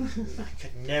though. I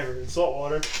could never in salt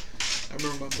water. I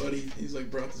remember my buddy. He's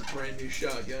like brought this brand new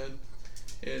shotgun,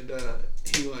 and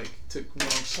he like took one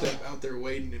step out there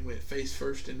wading and went face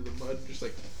first into the mud, and just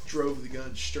like drove the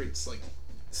gun straight like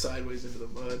sideways into the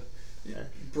mud. Yeah.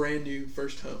 Brand new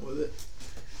first hunt with it.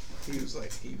 He was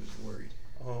worried.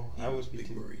 Oh, He I was would be big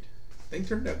too. worried. Thing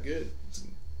turned out good. It's a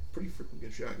pretty freaking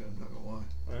good shotgun. I'm not gonna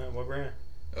lie. What brand?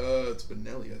 It's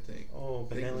Benelli, I think. Oh,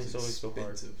 I think it was Benelli's always go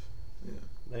hard. expensive. Yeah.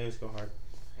 They always go hard.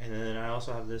 And then I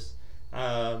also have this.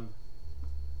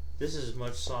 This is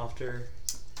much softer,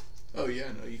 Oh yeah,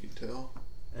 no, you can tell.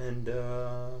 and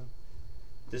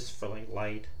this is for like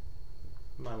light,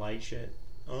 my light shit.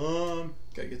 Gotta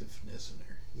get the finesse in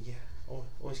there. Yeah. Oh,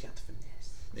 always got the finesse.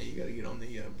 Man, you gotta get on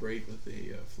the braid with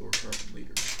the fluorocarbon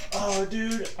leader. Oh,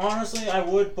 dude. Honestly, I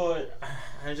would, but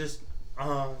I just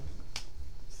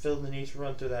feel the need to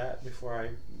run through that before I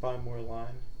buy more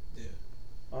line.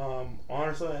 Yeah.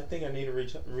 Honestly, I think I need to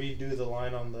redo the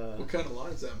line on the. What kind of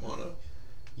line is that, mono?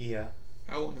 Yeah.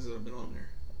 How long has it been on there?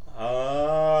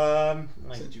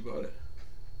 Like Since you bought it?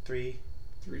 3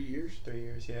 years? 3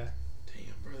 years. Yeah.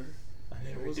 Damn, brother. I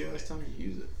need to When was the redo last it. time you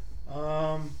used it?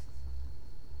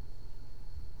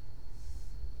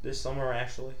 This summer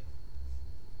actually.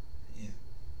 Yeah.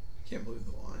 I can't believe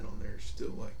the line on there is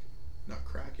still like not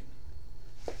cracking.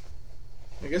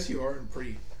 I guess you are in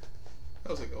pretty. That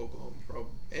was like Oklahoma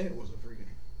problem, and it was a freaking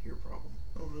your problem.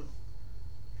 I don't know.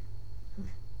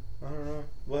 I don't know,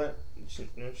 but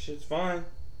shit's fine.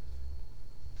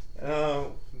 The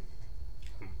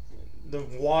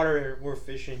water we're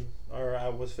fishing, or I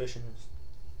was fishing,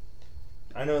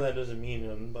 I I know that doesn't mean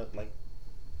nothing, but like,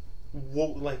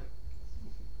 like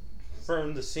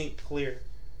from the sink clear,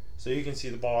 so you can see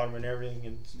the bottom and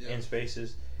everything in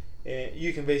spaces. And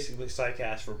you can basically sight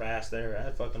cast for bass there.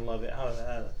 I fucking love it.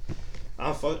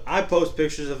 I post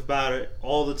pictures about it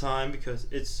all the time because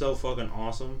it's so fucking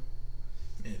awesome.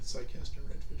 Man, it's sight casting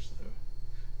redfish though.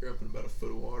 You're up in about a foot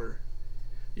of water.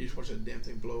 You just watch that damn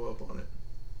thing blow up on it.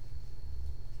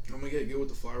 I'm gonna get good with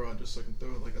the fly rod just so I can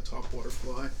throw it like a top water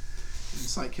fly and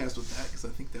sight cast with that because I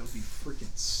think that would be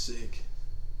freaking sick.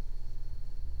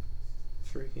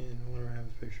 Freaking, I wonder if I have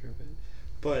a picture of it.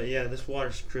 But yeah, this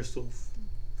water's crystal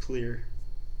clear.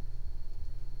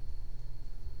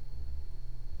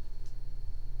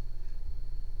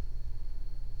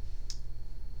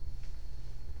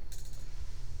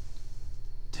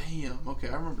 Damn. Okay,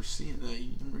 I remember seeing that.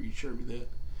 You showed me that.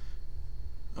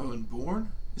 Oh, and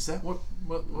Bourne? Is that what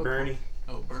Bernie.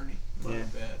 Oh, Bernie. My Yeah.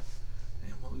 bad.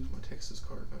 Damn, I'm gonna lose my Texas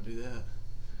card if I do that.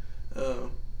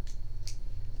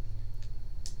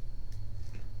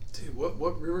 Dude,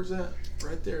 what river is that?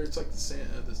 Right there, it's like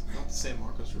not the San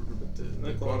Marcos River, but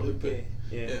the Guadalupe.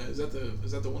 Yeah. Is that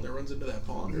the one that runs into that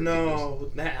pond? No,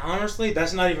 that honestly,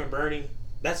 that's not even Bernie.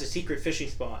 That's a secret fishing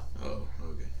spot. Oh,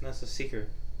 okay. That's a secret.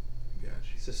 Gotcha.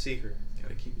 It's a secret.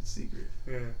 Gotta keep it secret.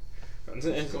 Yeah.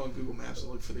 Just go on Google Maps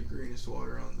and look for the greenest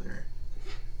water on there.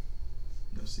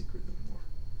 No secret no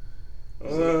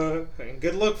more.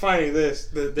 Good luck finding this.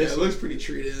 This it looks pretty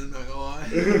treated. I'm not gonna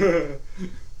lie.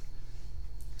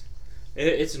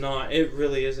 It's not. It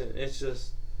really isn't. It's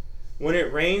just when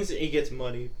it rains, it gets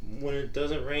muddy. When it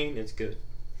doesn't rain, it's good.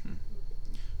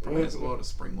 Probably has a lot of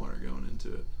spring water going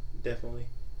into it. Definitely.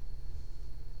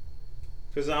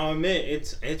 Because I'll admit,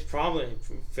 it's probably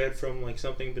fed from like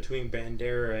something between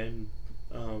Bandera and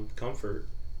Comfort.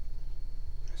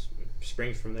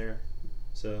 Springs from there,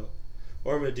 so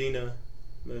or Medina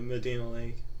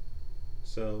Lake.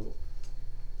 So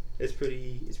it's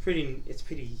pretty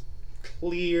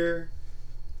clear.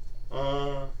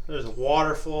 There's a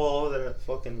waterfall that I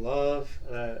fucking love.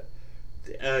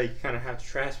 You kind of have to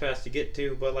trespass to get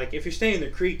to, but like if you're staying in the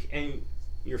creek and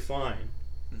you're fine.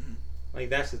 Mm-hmm. Like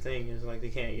that's the thing is like they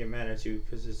can't get mad at you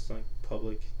because it's like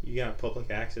public. You got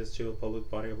public access to a public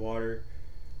body of water,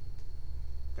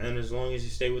 and as long as you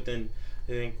stay within,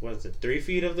 I think 3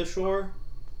 feet of the shore,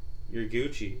 you're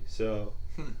Gucci. So,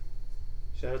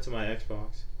 shout out to my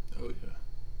Xbox. Oh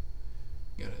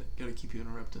yeah. Gotta keep you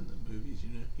interrupting the movies. You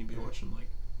know, you'd be watching like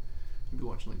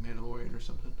Mandalorian or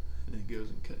something, and it goes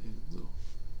and cut his little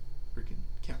freaking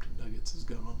Captain Nuggets has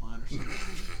gone online or something.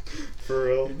 For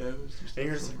real. Your nose just and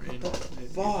you're just like, what the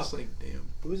fuck? Just like, damn.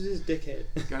 Who's this dickhead?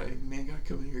 Gotta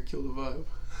come in here and kill the vibe.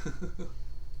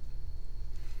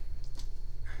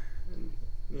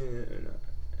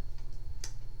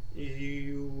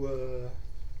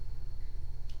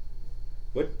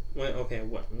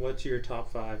 What's your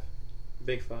top 5?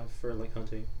 Big 5 for like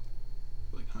hunting?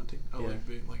 Like hunting? Oh, yeah. Like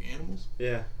big, like animals?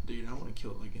 Yeah. Dude, I want to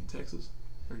kill it like in Texas.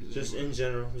 Or just in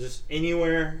general, just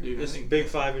anywhere. Dude, just big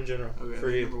 5 in general. Okay, for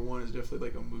you. Number 1 is definitely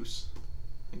like a moose.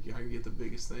 Like I could get the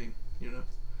biggest thing, you know.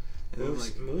 And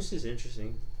moose is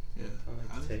interesting. Yeah, I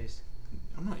like the taste.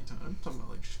 I'm talking about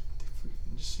like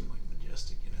they just seem like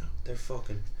majestic, you know. They're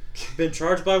fucking. Been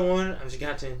charged by one. I just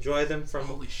got to enjoy them from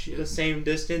Holy shit. the same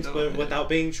distance, but without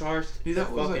being charged. Dude,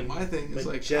 that was like my thing. Is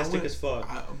majestic like as fuck.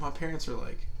 My parents are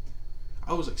like,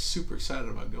 I was like super excited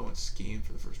about going skiing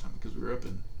for the first time because we were up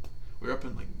in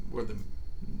like where the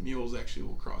mules actually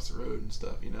will cross the road and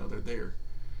stuff. You know, they're there,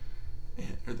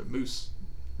 or the moose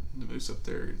up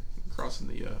there crossing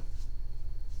the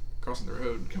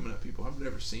road and coming at people. I've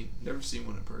never seen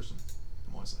one in person.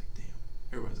 I'm always like, damn.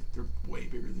 Everybody's like, they're way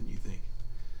bigger than you think.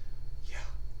 Yeah.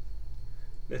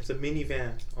 It's a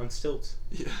minivan on stilts.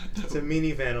 Yeah. No. It's a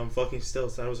minivan on fucking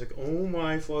stilts. I was like, oh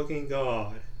my fucking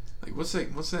god. Like what's that?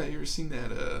 You ever seen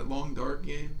that Long Dark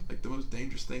game? Like the most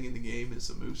dangerous thing in the game is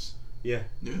a moose. Yeah.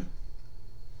 Yeah.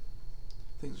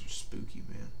 Things are spooky,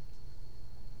 man.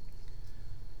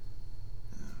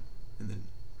 And then,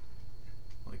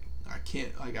 like,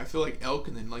 I feel like elk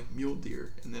and then like mule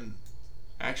deer, and then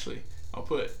actually I'll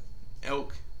put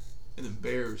elk and then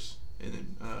bears and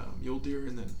then mule deer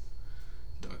and then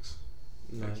ducks.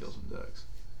 Nice. Gotta kill some ducks.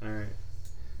 All right.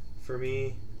 For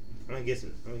me, I'm gonna get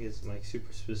some like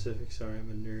super specific. Sorry, I'm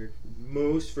a nerd.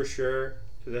 Moose for sure,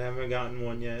 because I haven't gotten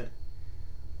one yet.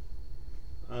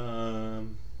 A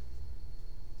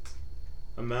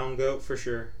mountain goat for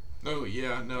sure. Oh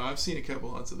yeah, no, I've seen a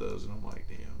couple hunts of those, and I'm like,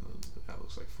 damn, that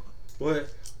looks like fun.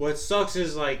 What sucks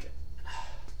is like,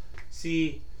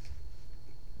 see,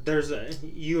 there's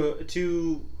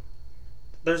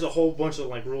there's a whole bunch of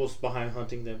like rules behind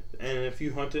hunting them, and if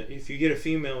you hunt it, if you get a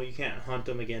female, you can't hunt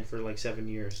them again for like 7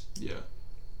 years. Yeah.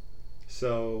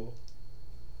 So,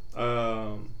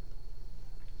 I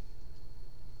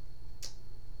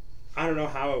don't know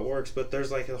how it works, but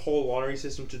there's like a whole lottery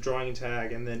system to drawing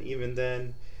tag, and then even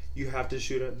then, you have to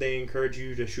shoot a. They encourage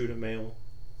you to shoot a male.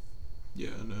 Yeah,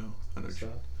 I know. So,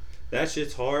 that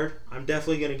shit's hard. I'm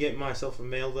definitely gonna get myself a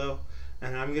male though,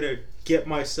 and I'm gonna get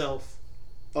myself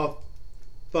a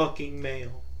fucking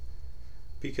male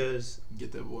because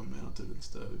get that one mounted and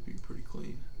stuff. It'd be pretty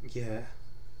clean. Yeah,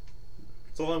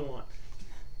 that's all I want.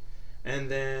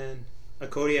 And then a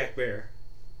Kodiak bear.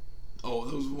 Oh,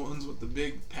 those ones with the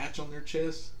big patch on their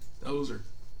chest.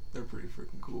 They're pretty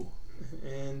freaking cool.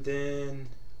 And then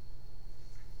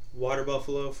water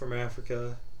buffalo from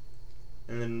Africa,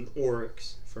 and then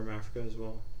oryx from Africa as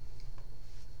well.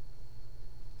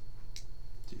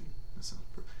 Dude, that sounds.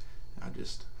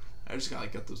 I just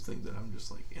got those things that I'm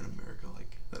just like in America,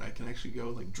 like that I can actually go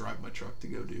like drive my truck to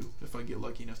go do if I get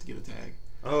lucky enough to get a tag.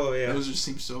 Oh yeah. Those just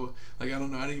seem so like I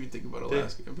don't know. I didn't even think about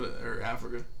Alaska or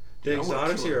Africa. The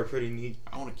exotics here are pretty neat.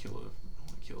 I want to kill a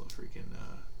freaking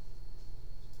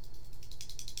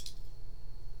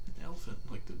an elephant.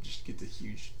 Like to just get the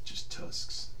huge just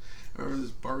tusks. I remember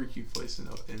this barbecue place in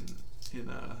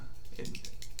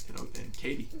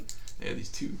Katy. They had these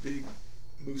two big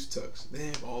moose tusks. They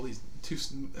have all these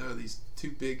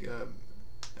two big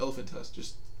elephant tusks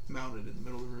just mounted in the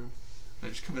middle of the room.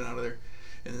 They're just coming out of there.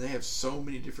 And then they have so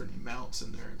many different mounts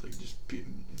in there, like just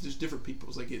different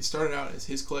people's. Like it started out as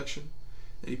his collection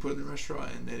that he put in the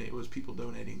restaurant, and then it was people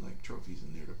donating like trophies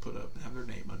in there to put up and have their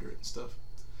name under it and stuff.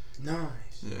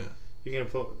 Nice. Yeah. You're gonna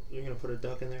put a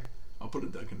duck in there? I'll put a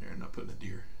duck in there and not putting a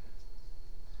deer.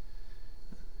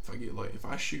 If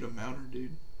I shoot a mounter,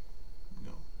 dude,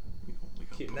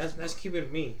 that's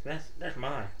keeping me. That's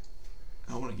mine.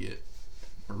 I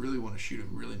really want to shoot a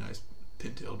really nice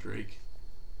pintail drake.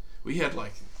 We had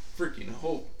like freaking a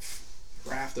whole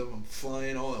raft of them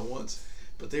flying all at once,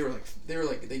 but they were like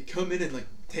they come in and like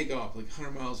take off like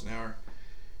 100 miles an hour,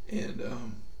 and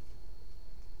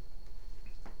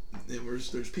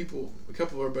there's people. A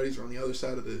couple of our buddies were on the other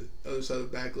side of the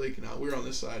back lake, and we were on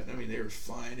this side. I mean, they were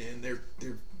flying in. They're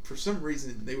for some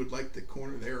reason they would like the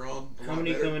corner they were on. How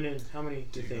many coming in? How many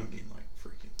do you think? I mean, like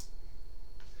freaking.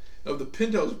 Of the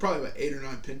pintails, probably about 8 or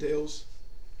 9 pintails,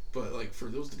 but like for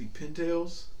those to be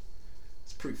pintails.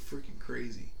 It's pretty freaking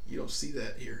crazy. You don't see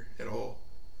that here at all.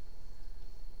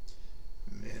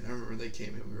 Man, I remember they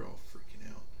came in, we were all freaking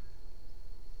out.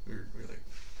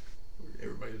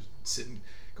 Everybody was sitting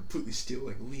completely still,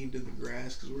 like leaned in the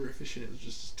grass because we were fishing. It was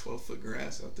just 12-foot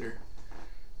grass out there.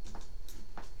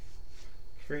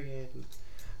 Freaking.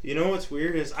 You know what's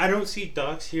weird is I don't see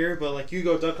ducks here, but like you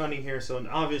go duck hunting here, so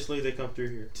obviously they come through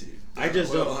here. Dude, I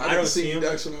don't see them.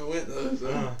 Ducks when I went though.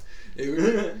 So.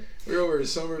 Yeah, we were over in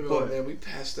Somerville, man. We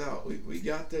passed out. We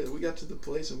got there. We got to the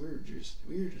place, and we were just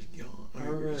gone. We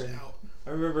were just out.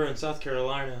 I remember in South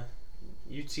Carolina,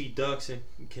 you'd see ducks and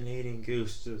Canadian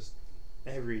goose just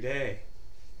every day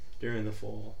during the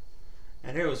fall,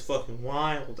 and it was fucking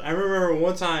wild. I remember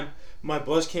one time my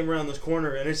bus came around this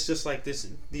corner, and it's just like these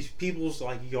people's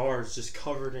like yards just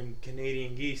covered in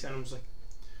Canadian geese, and I'm just like,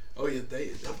 oh yeah,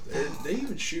 they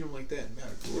even shoot them like that in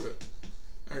Matagorda.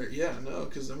 Yeah, no,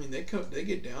 because I mean they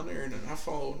get down there, and I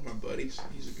follow one of my buddies.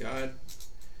 He's a guide,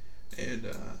 and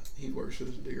he works for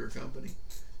this bigger company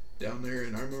down there.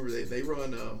 And I remember they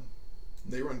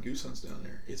run goose hunts down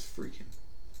there. It's freaking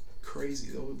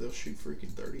crazy. They'll shoot freaking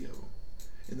 30 of them,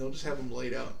 and they'll just have them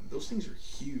laid out. Those things are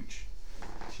huge.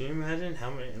 Can you imagine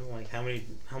how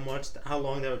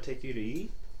long that would take you to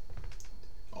eat?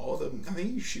 All of them. I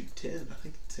think you shoot 10. I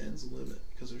think 10's the limit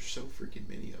because there's so freaking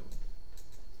many of them.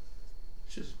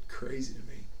 It's just crazy to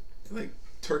me. They're like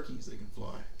turkeys, they can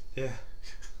fly. Yeah.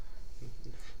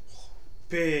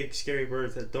 Big scary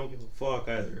birds that don't give a fuck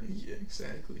either. Yeah,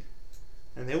 exactly.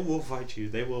 And they will fight you.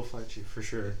 They will fight you for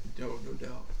sure. No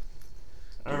doubt.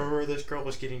 I remember this girl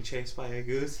was getting chased by a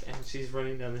goose, and she's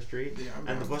running down the street, yeah,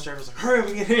 and the bus driver was like, "Hurry up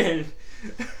and get in!"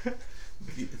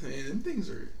 Man, them things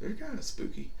they're kind of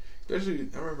spooky. Especially,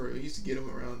 I remember we used to get them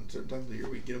around certain times of the year.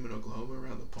 We'd get them in Oklahoma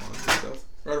around the ponds and stuff.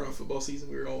 Right around football season,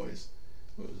 we were always.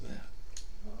 What was that?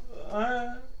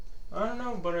 I don't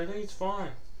know, but I think it's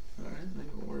fine. Alright, I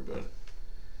ain't gonna worry about it.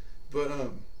 But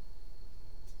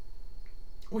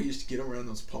we used to get them around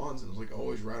those ponds, and it was like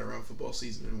always right around football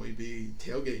season, and we'd be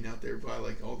tailgating out there by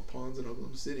like all the ponds in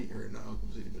Oklahoma City, or not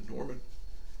Oklahoma City, but Norman.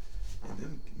 And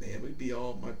then, man, we'd be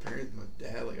all, my parents, my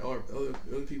dad, like all our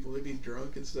other people, they'd be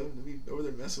drunk and stuff, and they'd be over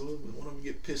there messing with them, and one of them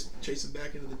get pissed, chase them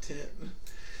back into the tent.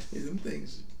 Yeah, them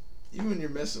things, even when you're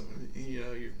messing,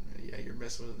 you're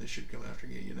messing with them. They should come after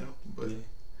you, But Yeah.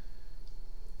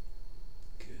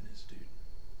 goodness, dude,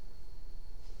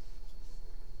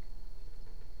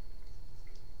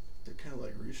 they're kind of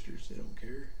like roosters. They don't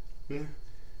care. Yeah.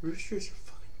 Roosters are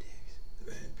fucking dicks.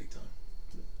 Man, big time.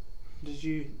 Did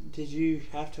you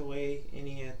have to weigh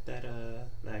any at that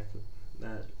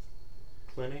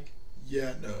clinic?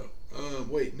 Yeah, no.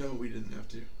 Wait, no, we didn't have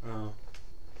to. Oh.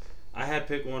 I had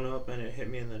picked one up and it hit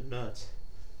me in the nuts.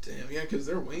 Damn, yeah, because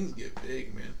their wings get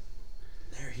big, man.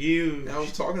 They're huge. And I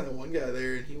was talking to one guy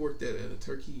there, and he worked at a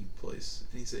turkey place,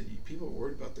 and he said people are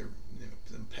worried about them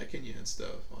pecking you and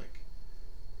stuff. Like,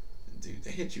 dude,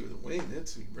 they hit you with a wing,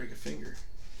 that's when you break a finger.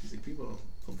 He's like, people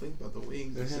don't think about the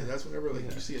wings. He said that's whenever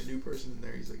you see a new person in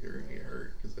there, he's like, they're gonna get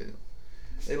hurt because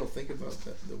they don't think about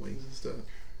the wings and stuff.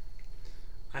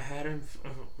 I had him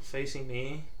facing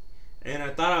me, and I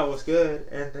thought I was good,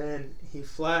 and then he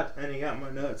flapped and he got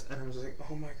my nuts, and I was like,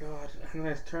 oh my god! And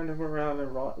I turned him around,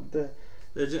 and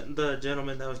the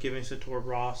gentleman that was giving us a tour,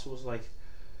 Ross, was like,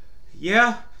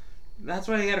 yeah, that's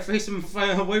why you gotta face him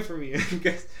away from you,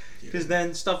 because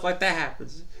then stuff like that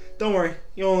happens. Don't worry,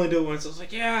 you only do it once. I was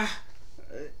like, yeah,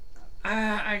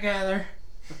 I gather.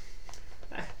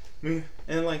 And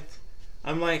like,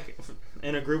 I'm like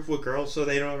in a group with girls, so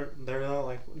they're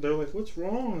like, what's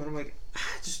wrong? And I'm like,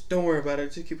 just don't worry about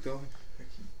it. Just keep going.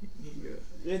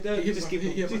 He hit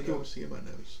my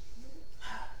nose.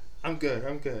 I'm good.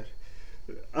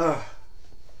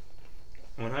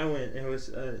 When I went, it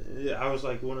was I was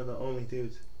like one of the only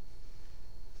dudes.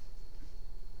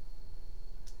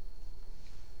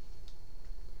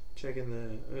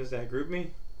 Checking is that group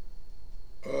me?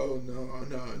 Oh no,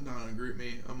 not on group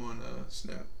me. I'm on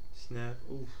Snap. Snap.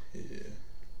 Oof. Yeah.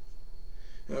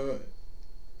 What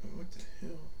the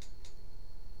hell?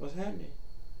 What's happening?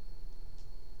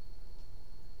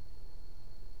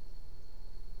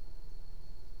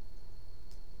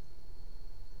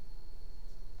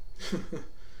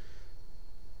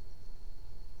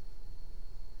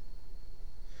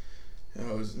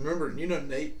 Remember,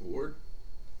 Nate Ward?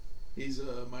 He's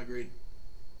my grade.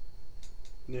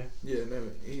 Yeah. Yeah, no,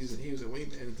 he was a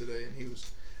wingman today, and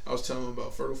I was telling him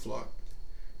about Fertile Flock,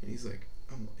 and he's like,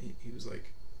 he's like,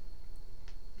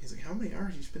 how many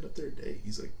hours you spend up there a day?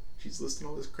 He's like, she's listing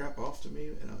all this crap off to me,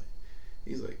 and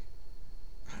he's like,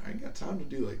 I ain't got time to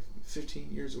do like 15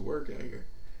 years of work out here.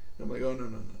 And I'm like, oh no.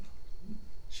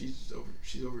 She's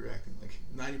overreacting. Like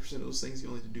 90% of those things you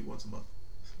only have to do once a month.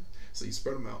 So you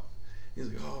spread them out. He's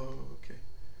like, oh, okay.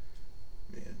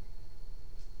 Man.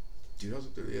 Dude, I was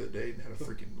up there the other day and had a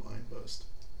freaking line bust.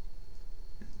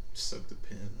 And soaked the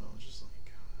pin. And I was just like,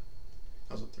 God.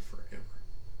 I was up there forever.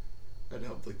 I had to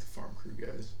help like the farm crew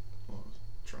guys while I was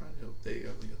trying to help. They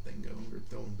got like a thing going. We were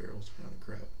throwing barrels around and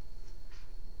crap.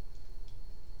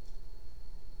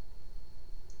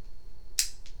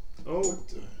 Oh.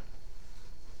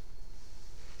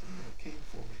 What came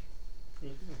for me.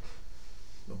 Mm-hmm.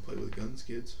 Don't play with guns,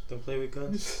 kids. Don't play with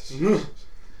guns.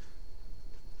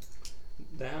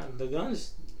 The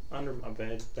gun's under my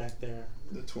bed back there.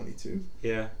 The 22?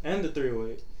 Yeah, and the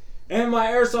 308. And my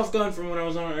airsoft gun from when I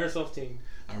was on an airsoft team.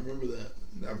 I remember that.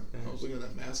 I was looking at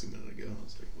that mask a minute ago and I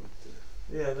was like, what the...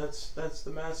 Yeah, that's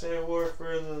the mask I wore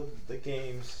for the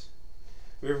games.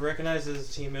 We were recognized as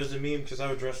a team. It was a meme because I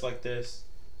would dress like this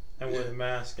and wear the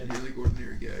mask. And you're like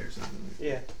ordinary guy or something.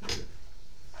 Yeah.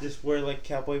 Just wear like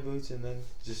cowboy boots and then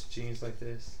just jeans like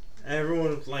this. And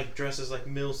everyone like dresses like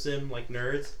Milsim, like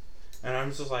nerds. And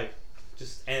I'm just like,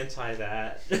 just anti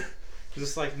that.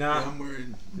 Just like, nah. Yeah, I'm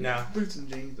wearing boots and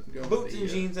jeans. I'm going boots and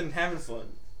jeans and having fun.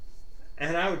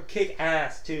 And I would kick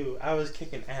ass too. I was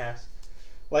kicking ass.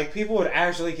 Like people would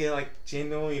actually get like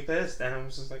genuinely pissed, and I'm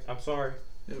just like, I'm sorry.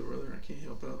 Yeah, brother, I can't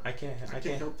help out. I can't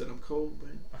help that I'm cold,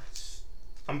 man.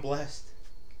 I'm blessed.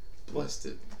 Blessed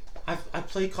it. I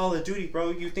play Call of Duty,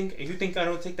 bro. You think I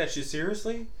don't take that shit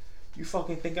seriously? You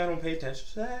fucking think I don't pay attention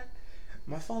to that?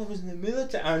 My father was in the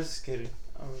military. I'm just kidding.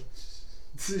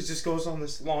 It just goes on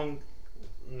this long,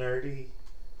 nerdy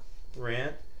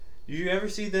rant. You ever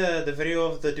see the video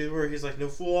of the dude where he's like, no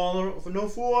full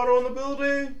auto in the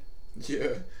building?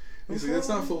 Yeah. He's like, that's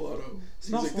not full auto.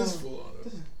 He's like, this is full auto.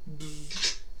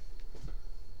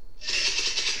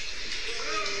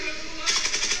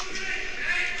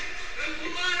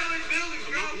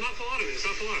 Not full auto. It's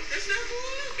not full auto. It's not full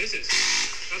auto. This is.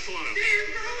 That's full auto.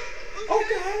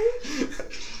 Okay.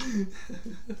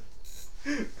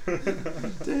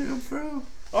 Damn, bro.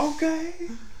 Okay.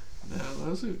 No,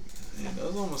 those are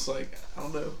almost like, I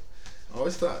don't know. I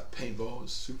always thought paintball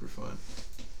was super fun,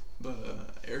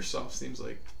 but airsoft seems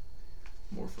like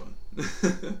more fun.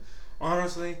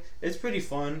 Honestly, it's pretty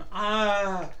fun.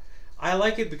 I I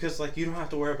like it because like you don't have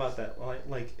to worry about that.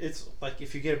 Like it's like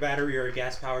if you get a battery or a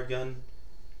gas powered gun,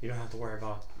 you don't have to worry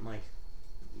about like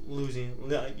losing.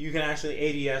 You can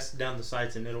actually ADS down the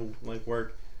sights and it'll like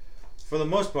work for the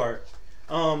most part.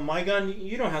 My gun,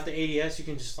 you don't have to ADS. You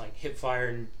can just like hip fire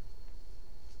and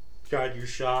guide your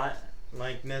shot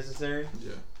like necessary.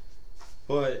 Yeah.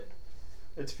 But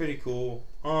it's pretty cool.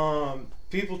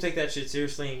 People take that shit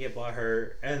seriously and get butt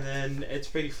hurt, and then it's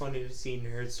pretty funny to see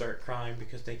nerds start crying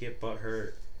because they get butt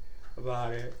hurt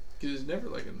about it. Cause it's never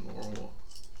like a normal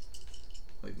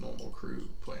crew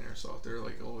playing airsoft. They're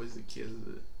like always the kids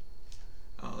that,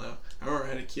 I don't know. I remember I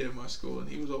had a kid in my school and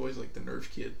he was always like the Nerf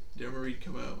kid. Do you remember he'd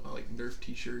come out with, like Nerf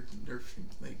t-shirts, Nerf,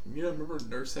 like, you know, remember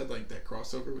Nerfs had like that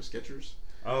crossover with Skechers?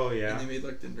 Oh yeah. And they made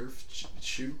like the Nerf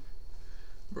shoe.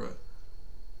 Bruh.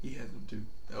 He had them too.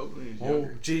 That was when he was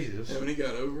younger. Oh Jesus. And when he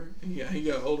got he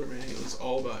got older, man, it was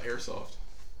all about airsoft.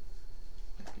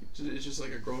 It's just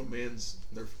like a grown man's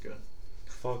Nerf gun.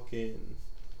 Fucking.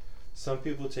 Some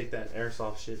people take that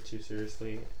airsoft shit too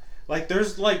seriously. Like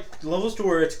there's like levels to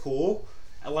where it's cool.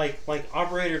 Like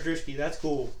Operator Drewski, that's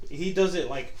cool. He does it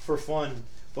like for fun,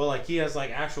 but like he has like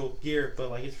actual gear, but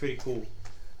like it's pretty cool.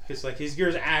 Cause like his gear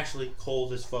is actually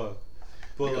cold as fuck.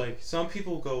 But Yeah. like some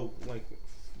people go like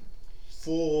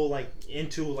full like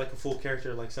into like a full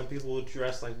character. Like some people would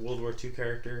dress like World War II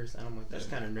characters, and I'm like that's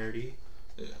Yeah. kind of nerdy.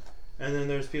 Yeah. And then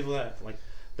there's people that like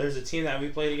there's a team that we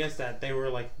played against that they were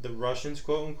like the Russians,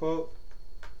 quote unquote.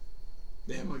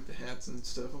 They have like the hats and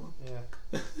stuff on.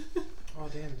 Yeah. Oh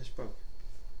damn, this broke.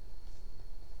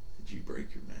 Did you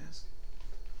break your mask?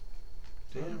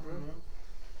 Damn, bro.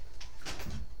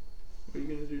 What are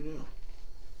you gonna do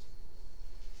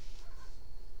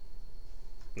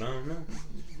now? No.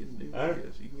 You can do. I- I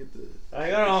guess you can get the. I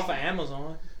got it off of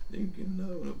Amazon. You can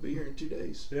know it'll be here in 2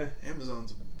 days. Yeah.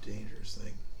 Amazon's a dangerous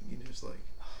thing. You can just like,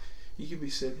 you can be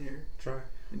sitting here. Try.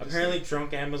 And just Apparently, like,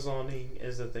 drunk Amazoning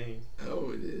is a thing.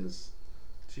 oh, it is.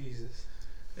 Jesus.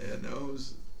 Yeah, no, it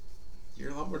was,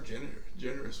 you're a lot more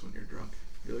generous when you're drunk.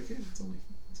 You're like, hey, it's only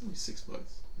 $6,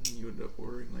 and you end up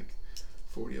ordering like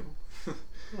 40 of them.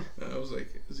 I was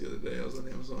like, it was the other day. I was on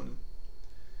Amazon,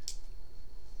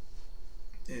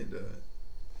 and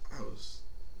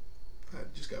I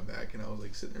just got back, and I was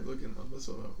like sitting there looking.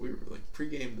 We were like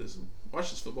pre-game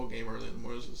watched this football game early in the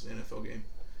morning. This was an NFL game.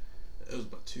 It was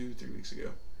about 2-3 weeks ago,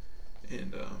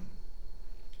 and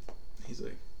he's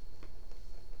like.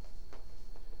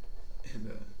 And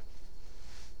man,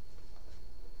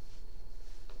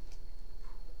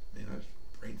 I just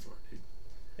brain fart, dude.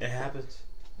 It happens.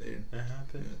 Dude, It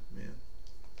happens. yeah, man.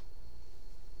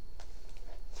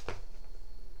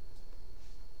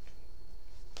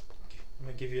 I'm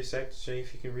gonna give you a sec to see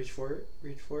if you can reach for it.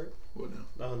 Reach for it. What now?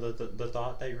 Oh, the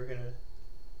thought that you were gonna.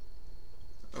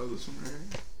 Oh, this one right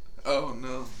here? Oh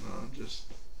no, just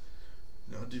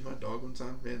dude, my dog one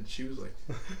time, man, she was like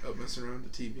up messing around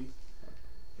with the TV,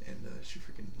 and she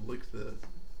freaking licked the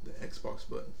Xbox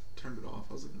button, turned it off.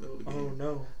 I was like in the middle of the game. Oh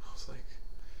no. I was like,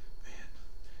 man,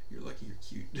 you're lucky you're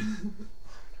cute. I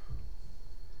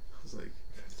was like,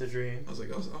 The dream. oh,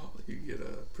 you get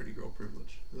a pretty girl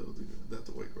privilege. That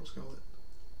the white girls call it.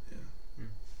 Yeah.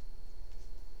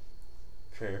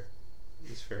 Fair.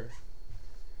 It's fair.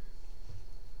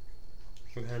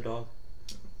 What kind of dog?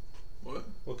 What?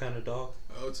 What kind of dog?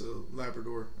 Oh, it's a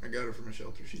Labrador. I got her from a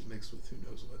shelter. She's mixed with who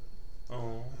knows what.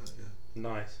 Oh, Yeah.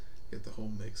 nice. Get the whole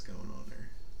mix going on there.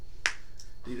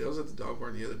 Dude, I was at the dog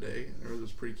park the other day, and there was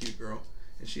this pretty cute girl,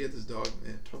 and she had this dog.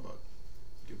 Man, talk about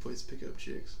good place to pick up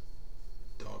chicks.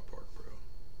 Dog park, bro.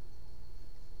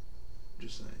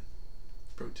 Just saying.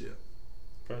 Pro tip.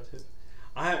 Pro tip.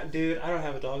 I don't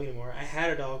have a dog anymore. I had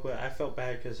a dog, but I felt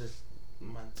bad because it's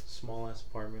my small ass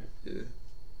apartment. Yeah.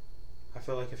 I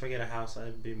feel like if I get a house,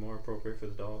 I'd be more appropriate for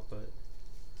the dog. But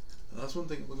That's one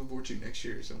thing I'm looking forward to next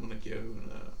year. Is I'm gonna go and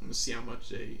I'm gonna see how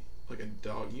much a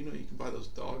dog. You know, you can buy those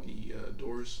doggy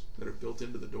doors that are built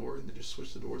into the door, and they just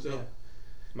switch the doors out. yeah,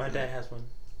 my dad has one.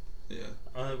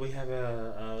 Yeah. We have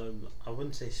a I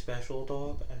wouldn't say special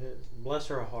dog. Bless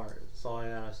her heart. That's all I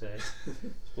gotta say.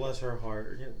 Bless her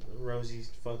heart. Rosie's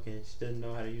fucking. She didn't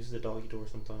know how to use the doggy door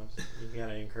sometimes. You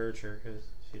gotta encourage her because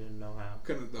she didn't know how. What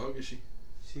kind of dog is she?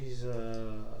 She's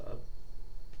a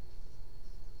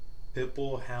pit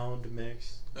bull hound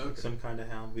mix. Like Okay. some kind of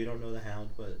hound. We don't know the hound,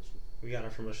 but we got her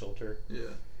from a shelter,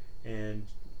 Yeah. and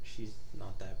she's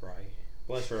not that bright.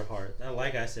 Bless her heart.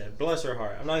 Like I said, bless her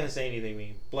heart. I'm not gonna say anything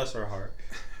mean. Bless her heart.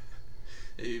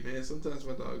 Hey man, sometimes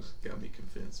my dogs got me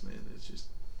convinced, man. It's just,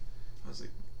 I was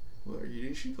like, what are you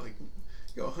doing? She like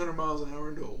go 100 miles an hour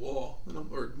into a wall, and I'm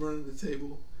or running the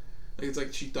table. Like, it's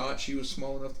like she thought she was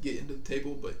small enough to get into the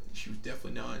table, but she was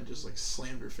definitely not, and just like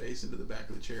slammed her face into the back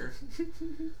of the chair.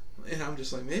 And I'm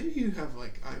just like, maybe you have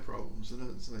like eye problems, and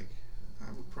it's like,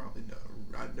 I would probably know.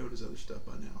 I'd notice other stuff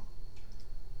by now.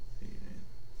 Yeah.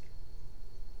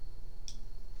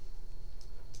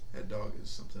 That dog is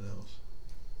something else.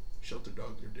 Shelter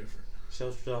dogs are different.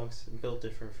 Shelter dogs built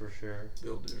different for sure.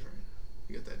 Built different.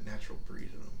 You got that natural breed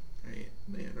in them. Right?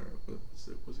 Man, or what's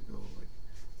it called? Like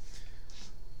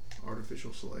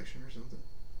artificial selection or something.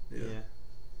 Yeah.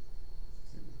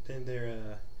 Then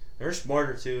they're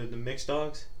smarter too. The mixed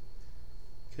dogs,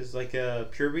 because like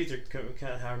pure breeds are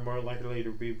kind of more likely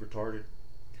to be retarded.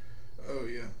 Oh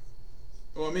yeah.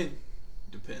 Well, I mean,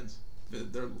 depends.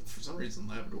 They're for some reason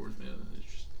Labradors, man. It's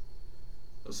just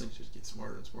those things just get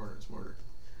smarter and smarter and smarter.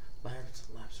 Labs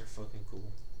are fucking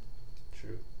cool.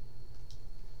 True.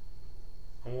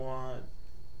 I want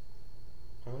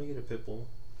to get a pit bull.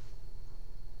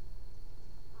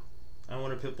 I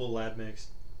want a pit bull lab mix.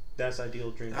 That's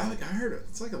ideal dream. I heard it.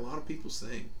 It's like a lot of people's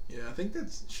thing. Yeah, I think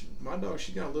that's my dog.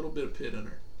 She got a little bit of pit in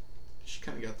her. She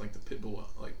kind of got like the pit bull,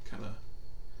 like kind of.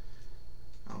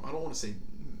 I don't want to say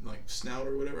like snout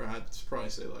or whatever. I'd probably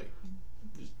say like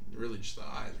just the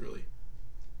eyes, really.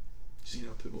 Just,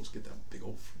 pit bulls get that big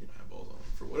old eyeballs on them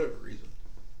for whatever reason.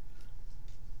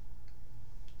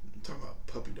 I'm talking about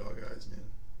puppy dog eyes, man.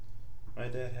 My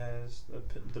dad has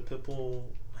the pit bull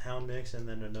hound mix, and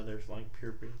then another like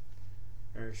pure breed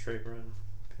or straight run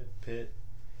pit.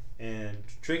 And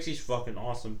Trixie's fucking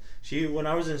awesome. When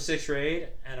I was in 6th grade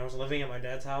and I was living at my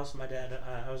dad's house,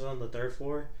 I was on the 3rd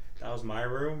floor. That was my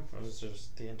room. It was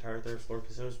just the entire 3rd floor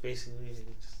because it was basically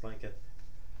just like an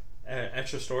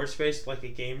extra storage space, like a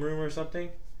game room or something.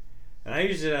 And I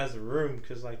used it as a room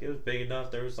because like it was big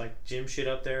enough. There was like gym shit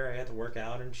up there. I had to work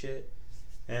out and shit.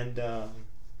 And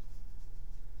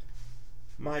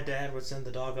my dad would send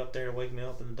the dog up there to wake me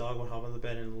up, and the dog would hop on the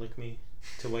bed and lick me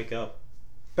to wake up.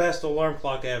 Best alarm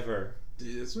clock ever.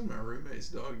 Dude, that's what my roommate's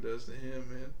dog does to him,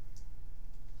 man.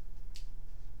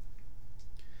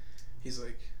 He's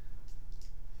like,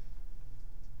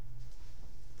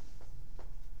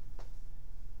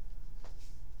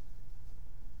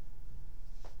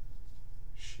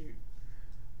 shoot.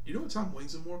 You know what time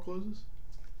Wings and More closes?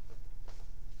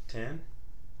 10?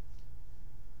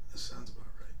 That sounds about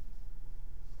right.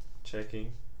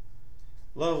 Checking.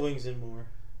 Love Wings and More.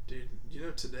 Dude,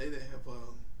 today they have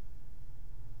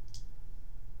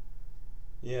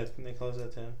Yeah, I think they close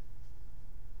at 10.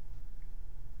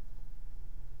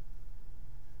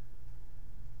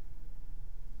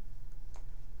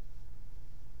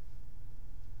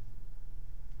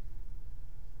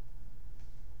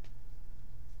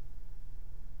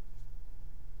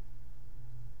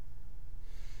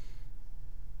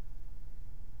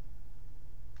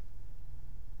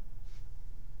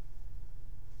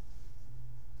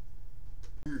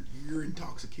 You're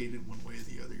intoxicated one way or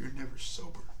the other. You're never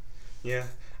sober. Yeah.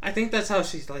 I think that's how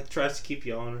she like tries to keep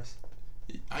you honest.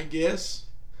 I guess.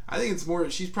 I think it's more.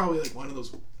 She's probably like one of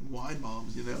those wine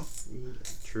moms, Yeah,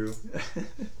 true.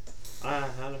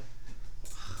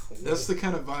 That's the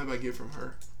kind of vibe I get from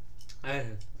her.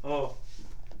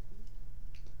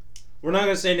 We're not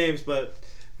gonna say names, but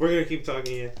we're gonna keep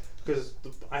talking here because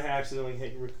I accidentally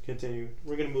hit continue.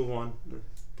 We're gonna move on.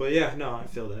 But yeah, no, I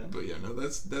feel that. But yeah, no,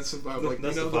 that's a vibe. Like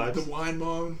That's the wine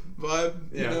mom vibe.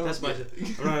 Yeah, that's my.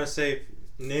 I'm not gonna say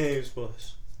names, but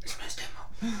it's my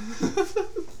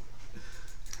stepmom.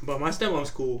 But my stepmom's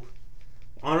cool.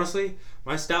 Honestly,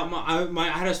 my stepmom. I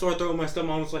had a sore throat. My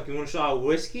stepmom was like, "You want a shot of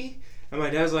whiskey?" And my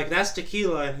dad's like, "That's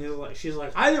tequila." And she's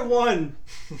like, "Either one."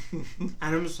 And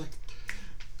I'm just like,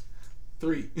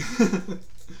 3.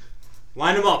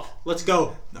 line them up. Let's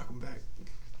go. Knock them back.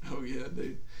 Oh yeah,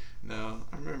 dude. No,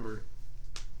 I remember.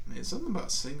 Man, something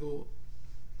about single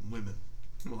women.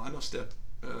 Well, I know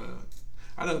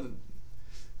I know that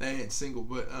they ain't single,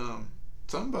 but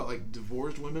something about like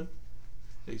divorced women.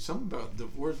 There's something about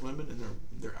divorced women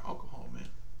and their alcohol, man.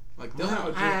 Like they'll have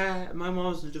a drink. My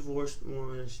mom's a divorced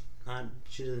woman.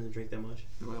 She doesn't drink that much.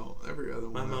 Well, every other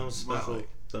one. My mom's special,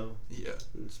 though. Yeah.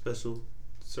 Special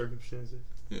circumstances.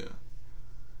 Yeah.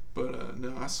 But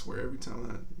no, I swear every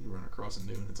time you run across a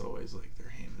new one, it's always like they're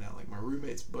handing out. Like my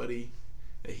roommate's buddy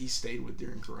that he stayed with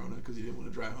during Corona because he didn't want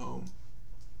to drive home.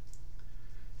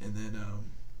 And then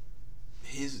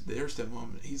their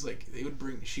stepmom,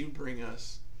 she would bring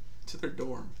us to their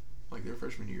dorm, like their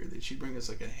freshman year. She'd bring us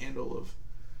like a handle of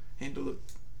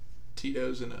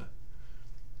Tito's and a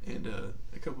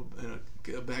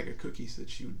bag of cookies that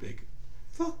she would bake.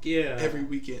 Fuck yeah! Every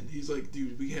weekend, he's like,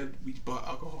 dude, we bought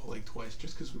alcohol like twice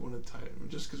just because we wanted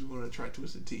to try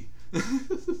Twisted Tea.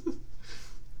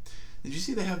 Did you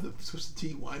see they have the Twisted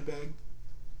Tea wine bag?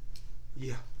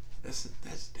 Yeah. That's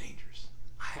dangerous.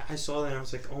 I saw that and I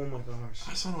was like, oh my gosh.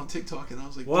 I saw it on TikTok and I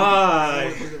was like,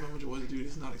 why? Dude, I looked up how much it was, dude.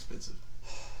 It's not expensive.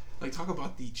 Like, talk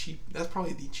about the cheap. That's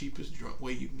probably the cheapest drunk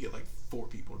way you can get like 4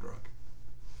 people drunk.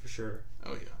 For sure.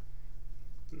 Oh yeah.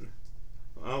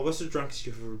 What's the drunkest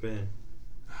you've ever been?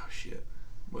 Oh shit.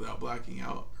 Without blacking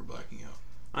out or blacking out.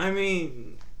 I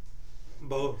mean,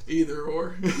 both. Either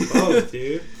or. Both,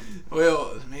 dude.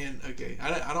 Well, man, okay.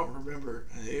 I don't remember.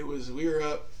 It was, we were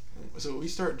up, so we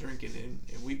start drinking and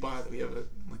we have a,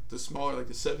 like the smaller, like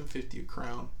the 750 of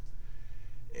Crown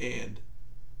and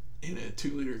a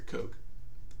 2-liter Coke.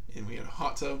 And we had a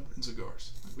hot tub and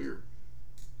cigars. Like we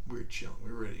were chilling.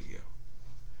 We were ready to go.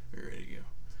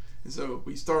 And so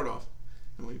we start off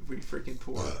and we freaking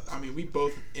pour. I mean, we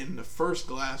both, in the first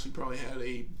glass, we probably had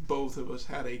both of us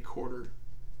had a quarter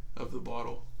of the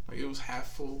bottle. Like it was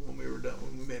half full when we were done,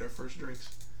 when we made our first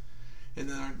drinks. And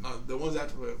then the ones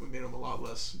after we made them a lot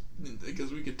less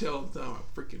because we could tell how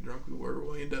freaking drunk we were.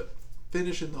 We ended up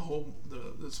finishing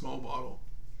the small bottle.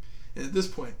 And at this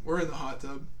point, we're in the hot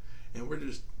tub and we're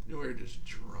just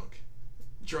drunk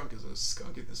as a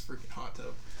skunk in this freaking hot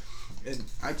tub. And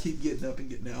I keep getting up and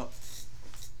getting out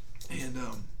and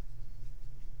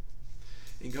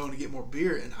going to get more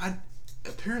beer. And I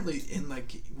apparently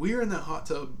we were in that hot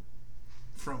tub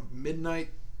from midnight.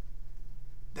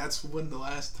 That's the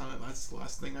last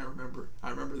thing I remember. I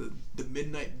remember the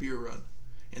midnight beer run.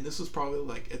 And this was probably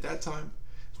like, at that time,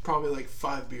 it was probably like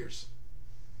 5 beers.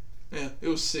 Yeah, it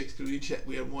was 6 because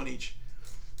we had 1 each.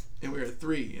 And we were at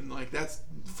 3. And like, that's,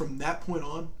 from that point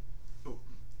on,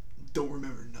 don't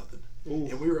remember nothing. Ooh.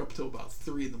 And we were up till about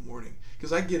 3 in the morning.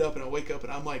 Because I get up and I wake up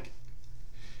and I'm like,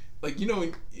 you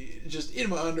know, just in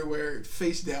my underwear,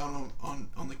 face down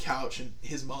on the couch, and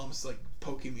his mom's like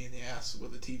poking me in the ass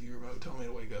with a TV remote, telling me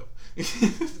to wake up.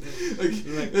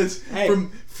 It's hey,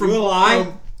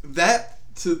 from that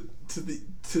to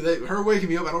that, her waking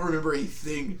me up. I don't remember a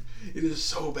thing. It is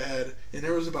so bad, and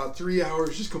there was about 3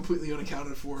 hours just completely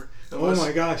unaccounted for. Oh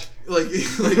my gosh! Like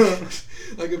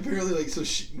apparently, so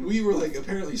we were like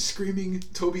apparently screaming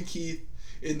Toby Keith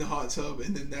in the hot tub,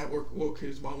 and then that woke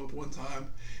his mom up one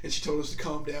time, and she told us to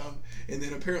calm down, and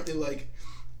then apparently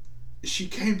she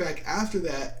came back after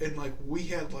that, and we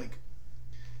had like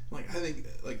I think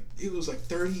it was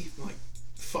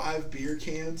 35 beer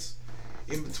cans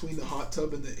in between the hot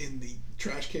tub and the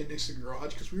trash can next to the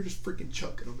garage, because we were just freaking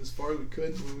chucking them as far as we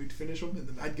could. And when we'd finish them, and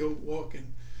then I'd go walk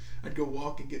and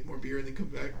get more beer, and then come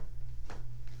back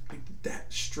like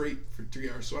that straight for 3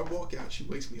 hours. So I walk out, she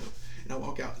wakes me up, and I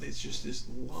walk out, and it's just this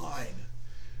line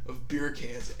of beer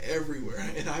cans everywhere,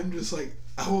 and I'm just like,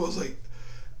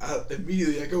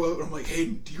 immediately I go out and I'm like, hey,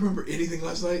 do you remember anything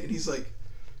last night? And he's like,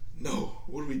 no,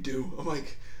 what did we do? I'm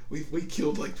like, we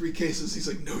killed 3 cases. He's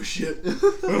like, no shit. That's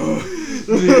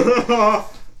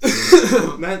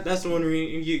the one where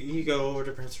you go over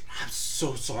to Prince. I'm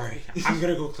so sorry. I'm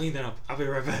gonna go clean that up. I'll be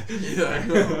right back. Yeah,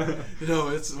 no,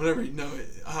 it's whatever. No,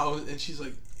 and she's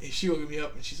like, and she woke me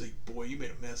up and she's like, boy, you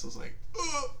made a mess. I was like,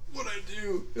 what'd I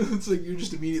do? It's like, you're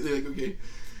just immediately like, okay.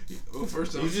 Well,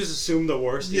 first off, you just assume the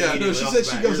worst. Yeah, no, she said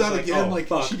she goes out again.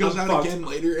 She goes out again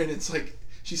later, and it's like,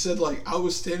 she said I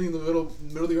was standing in the middle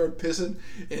of the yard pissing,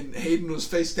 and Hayden was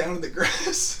face down in the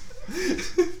grass.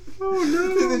 Oh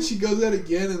no! And then she goes out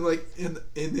again, and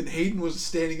then Hayden was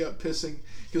standing up pissing,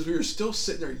 because we were still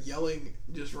sitting there yelling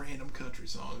just random country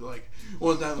songs. Like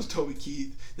one time it was Toby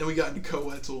Keith. Then we got into Co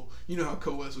Wetzel. You know how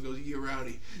Co Wetzel goes. You get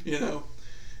rowdy. You know,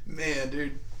 man,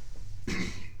 dude.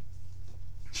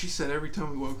 She said every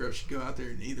time we woke her up, she'd go out there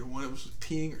and either one of us was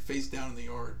peeing or face down in the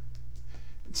yard.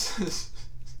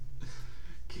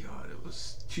 God, it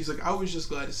was. She's like, I was just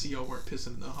glad to see y'all weren't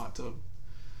pissing in the hot tub.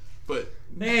 But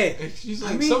hey, she's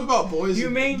like, something about boys. You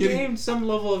maintained some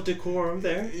level of decorum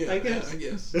there. Yeah, I guess. I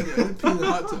guess. Yeah, I didn't pee in the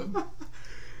hot tub.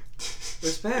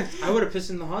 Respect. I would have pissed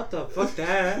in the hot tub. Fuck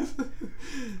that.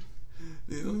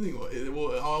 The only thing,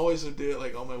 I always would do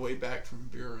it on my way back from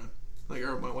a beer run.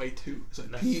 Or my way to. So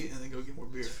I pee and then go get more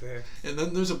beer. That's fair. And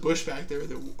then there's a bush back there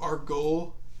that our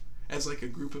goal as a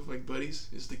group of buddies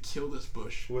is to kill this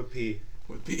bush. With pee.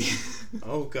 With pee.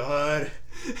 Oh god.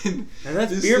 and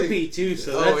that's beer pee too,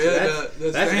 so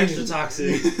that's extra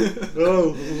toxic.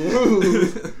 Oh.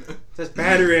 That's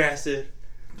battery acid.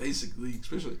 Basically,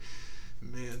 especially,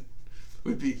 man,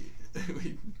 we've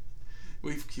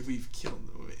killed.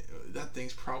 That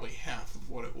thing's probably half of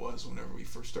what it was whenever we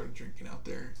first started drinking out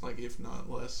there, if not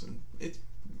less. And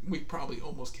we probably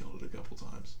almost killed it a couple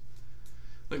times.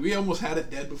 We almost had it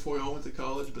dead before we all went to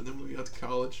college, but then when we got to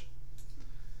college,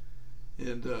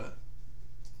 and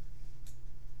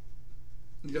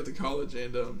we got to college,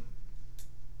 and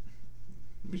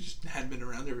We just hadn't been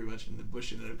around there very much, and the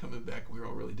Bush ended up coming back, and we were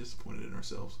all really disappointed in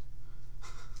ourselves.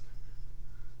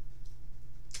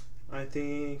 I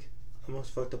think the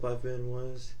most fucked up I've been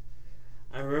was,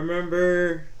 I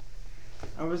remember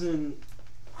I was in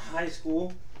high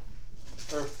school,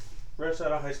 or fresh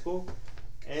out of high school,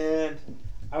 and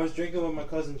I was drinking with my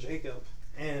cousin Jacob,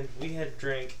 and we had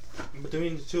drank,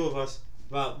 between the two of us,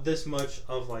 about this much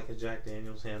of like a Jack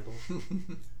Daniels handle.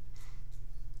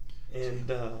 And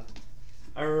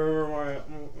I remember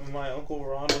my Uncle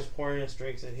Ron was pouring us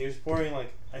drinks, and he was pouring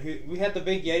like, we had the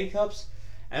big Yeti cups,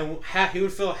 and he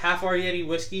would fill half our Yeti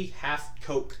whiskey, half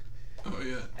Coke. Oh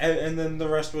yeah. And then the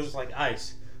rest was like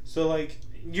ice. So like,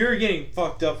 you're getting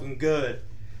fucked up and good,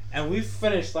 and we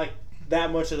finished like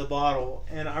that much of the bottle.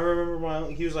 And I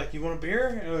remember he was like, "You want a beer?"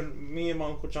 And me and my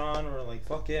Uncle John were like,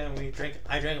 "Fuck yeah!" And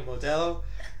I drank a Modelo,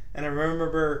 and I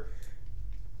remember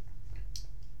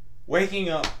waking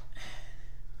up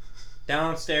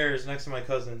downstairs next to my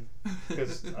cousin,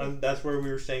 because that's where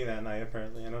we were staying that night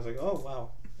apparently. And I was like, "Oh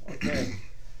wow, okay."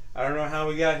 I don't know how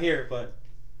we got here, but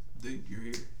dude, you're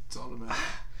here. It's all that matters.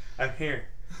 I'm here.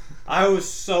 I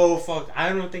was so fucked. I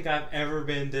don't think I've ever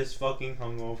been this fucking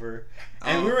hungover.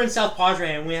 And we were in South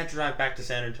Padre, and we had to drive back to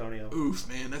San Antonio. Oof,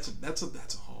 man, that's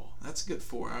a haul. That's a good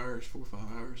 4 or 5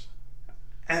 hours.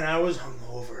 And I was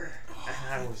hungover, and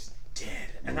I was dead,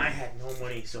 and I had no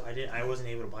money, so I wasn't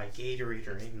able to buy Gatorade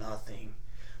or nothing.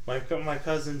 My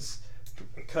cousin's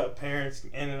parents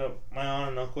my aunt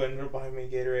and uncle ended up buying me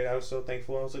Gatorade. I was so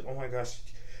thankful. I was like, oh my gosh,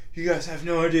 you guys have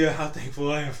no idea how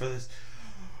thankful I am for this.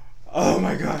 Oh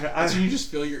my god. So you just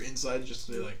feel your inside just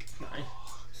like...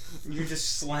 You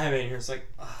just slam it and you're just like,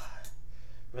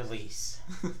 release.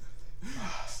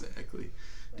 Exactly.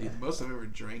 Dude, the most I've ever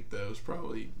drank, though, was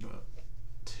probably about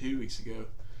 2 weeks ago.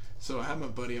 So I had my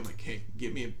buddy, I'm like, hey,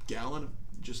 get me a gallon of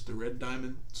just the Red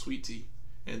Diamond sweet tea,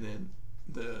 and then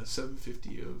the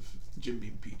 750 of Jim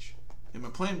Beam Peach. And my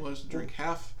plan was to drink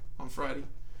half on Friday,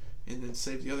 and then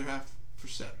save the other half for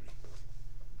Saturday.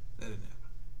 That didn't happen.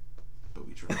 But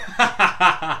we tried.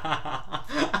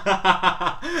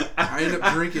 I ended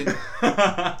up drinking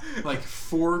like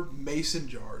 4 mason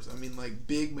jars. I mean, like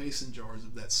big mason jars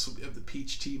of the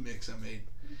peach tea mix I made.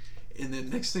 And then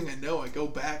next thing I know, I go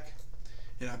back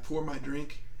and I pour my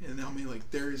drink, and I mean, like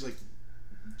there is like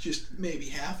just maybe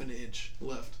half an inch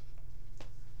left.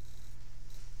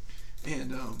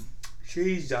 And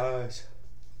Jesus,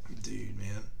 dude,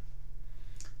 man.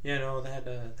 Yeah, no,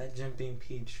 that Jim Beam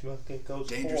Peach fucking goes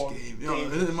dangerous game. You know,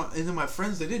 and then my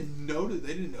friends, they didn't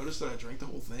notice that I drank the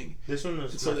whole thing. This one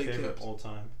was my favorite all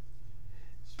time.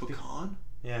 Pecan?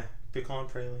 Yeah, pecan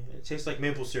praline. It tastes like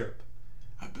maple syrup.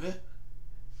 I bet.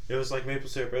 It was like maple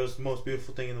syrup. It was the most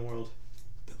beautiful thing in the world.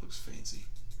 That looks fancy.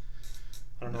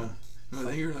 I don't know. No,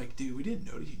 then you're like, dude, we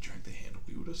didn't notice you drank the handle.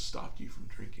 We would have stopped you from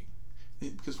drinking.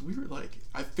 Because we were like,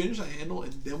 I finished the handle,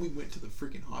 and then we went to the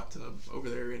freaking hot tub over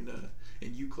there in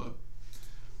U Club,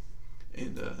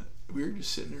 and we were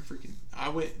just sitting there freaking.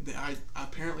 I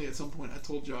apparently at some point I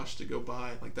told Josh to go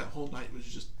by. Like that whole night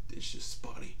was it's just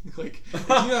spotty. Like you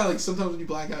know, like sometimes when you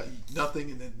black out,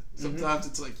 nothing, and then sometimes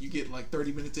it's like you get like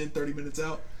 30 minutes in, 30 minutes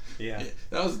out. Yeah.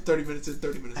 That was 30 minutes in,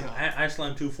 30 minutes out. I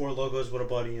slammed 2 Four Logos with a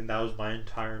buddy, and that was my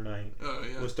entire night. Oh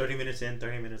yeah. It was 30 minutes in,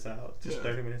 30 minutes out. Just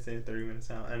 30 minutes in, 30 minutes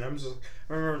out. And I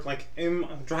remember like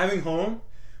driving home,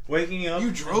 waking up.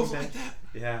 You drove like that?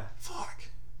 Yeah. Fuck.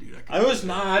 Dude, I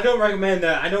don't recommend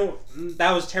that.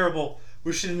 That was terrible.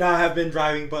 We should not have been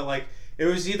driving, but like it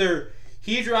was either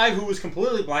he drive who was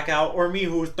completely blackout, or me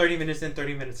who was 30 minutes in,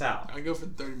 30 minutes out. I go for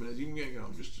 30 minutes. You can get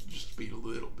going just speed a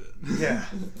little bit. Yeah.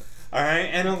 All right,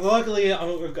 and luckily a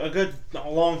good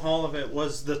long haul of it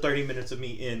was the 30 minutes of me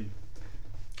in.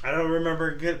 I don't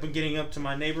remember getting up to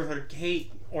my neighborhood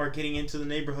gate or getting into the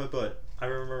neighborhood, but I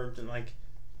remember like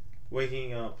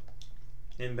waking up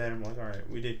in bed. I'm like, all right,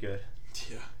 we did good.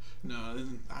 Yeah. No,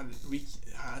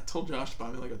 I told Josh to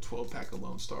buy me like a 12-pack of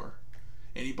Lone Star,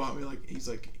 and he bought me like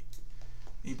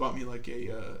he bought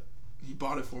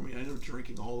it for me. I ended up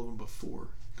drinking all of them before.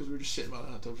 Because we were just sitting by the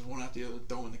hot tub, just one after the other,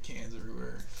 throwing the cans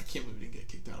everywhere. I can't believe we didn't get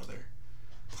kicked out of there.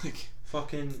 Like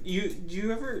fucking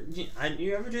you ever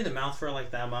do the math for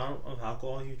like the amount of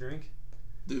alcohol you drink?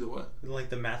 Do the what? Like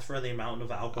the math for the amount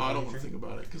of alcohol. I don't want to think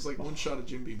about it because like one shot of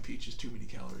Jim Beam Peach is too many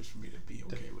calories for me to be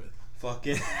okay with.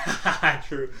 Fucking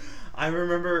true. I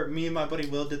remember me and my buddy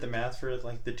Will did the math for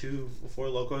like the 2 Four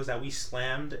Locos that we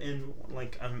slammed in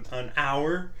like an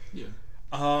hour. Yeah.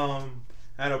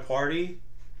 At a party.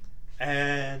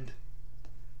 And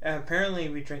apparently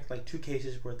we drank like 2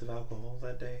 cases worth of alcohol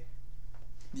that day.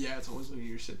 Yeah, it's always like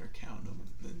you're sitting there counting them,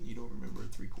 and then you don't remember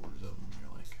 3/4 of them, and you're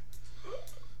like,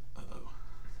 uh-oh.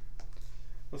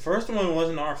 The first one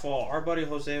wasn't our fault. Our buddy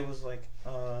Jose was like,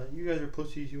 you guys are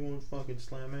pussies, you won't fucking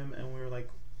slam him. And we were like,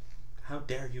 how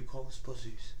dare you call us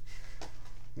pussies?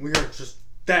 We are just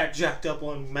that jacked up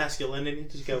on masculinity.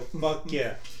 Just go, fuck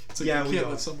yeah. It's like Yeah, you we can't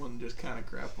are. let someone just kind of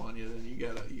crap on you, then you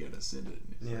gotta send it.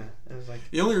 And it's Yeah. like- And it was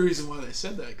like, the only reason why they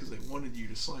said that because they wanted you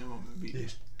to slam them and be Yeah.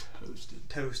 just toasted.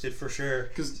 toasted for sure.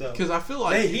 Because So- I feel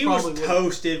like Hey, he was probably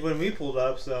toasted when we pulled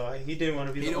up, so he didn't want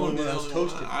to be He the don't only be one the that was only one.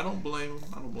 toasted. I don't blame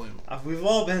him. We've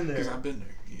all been Because there. I've been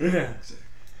there. Yeah. Exactly.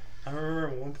 I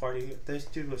remember one party, this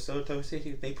dude was so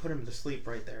toasted, they put him to sleep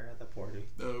right there at the party.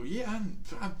 Oh yeah,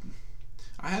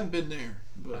 I haven't been there,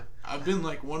 but I've been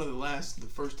like one of the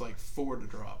first like 4 to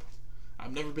drop.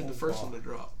 I've never been the first one to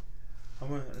drop.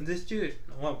 This dude,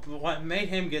 what made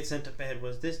him get sent to bed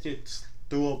was this dude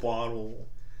threw a bottle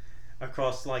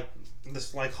across like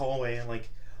this like hallway and like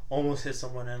almost hit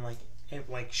someone and like it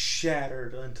like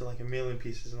shattered into like a million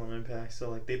pieces on impact. So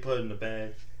like they put him to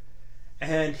bed,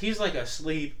 and he's like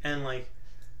asleep and like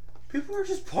people are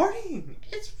just partying.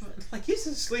 It's like he's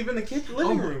asleep in the kitchen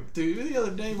living room. Dude, the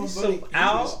other day my He's buddy so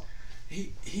out.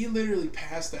 he literally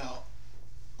passed out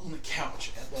on the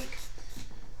couch at like,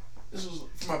 this was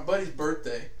for my buddy's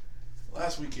birthday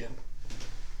last weekend.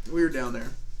 We were down there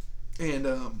and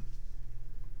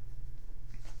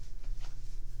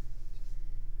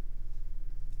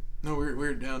no, we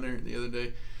were down there the other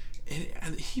day,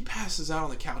 and he passes out on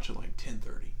the couch at like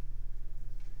 10:30.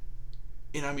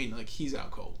 And I mean, like, he's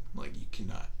out cold. Like, you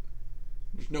cannot.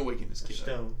 There's no waking this kid up.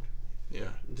 Stoned. Yeah,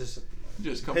 Just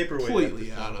paperweight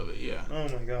completely at this out point. of it. Yeah, Oh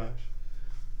my gosh.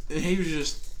 and he was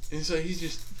just, and so he's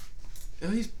just,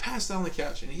 he's passed out on the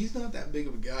couch, and he's not that big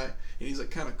of a guy, and he's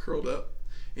like kind of curled up,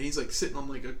 and he's like sitting on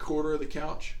like a quarter of the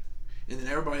couch. And then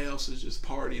everybody else is just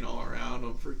partying all around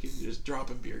him, freaking just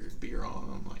dropping beer on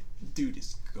him. I'm like, dude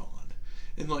is gone.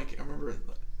 And like, I remember,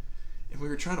 and we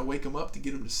were trying to wake him up to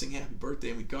get him to sing happy birthday,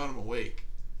 and we got him awake.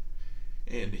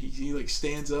 And he like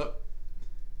stands up,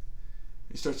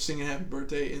 he starts singing happy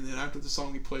birthday, and then after the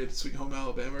song he played Sweet Home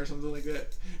Alabama or something like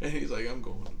that, and he's like, I'm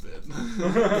going to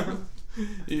bed.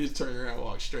 He just turned around and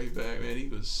walked straight back, man. He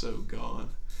was so gone.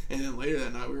 And then later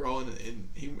that night, we were all in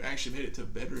he actually made it to a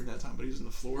bedroom that time, but he was in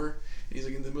the floor. And he's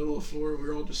like in the middle of the floor. And we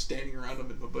were all just standing around him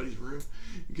in my buddy's room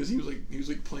because he was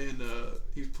playing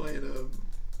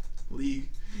League,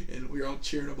 and we were all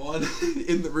cheering him on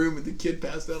in the room. And the kid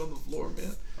passed out on the floor,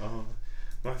 man.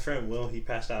 My friend Will, he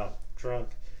passed out drunk,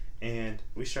 and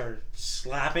we started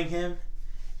slapping him,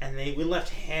 and we left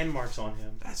hand marks on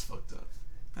him. That's fucked up.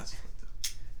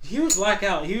 He was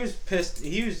blackout. He was pissed.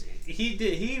 He's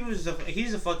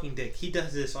a fucking dick. He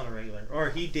does this on a regular, or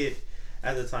he did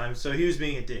at the time. So he was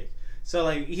being a dick. So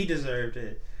like he deserved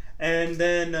it. And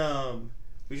then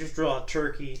we just drew a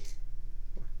turkey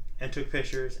and took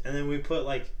pictures, and then we put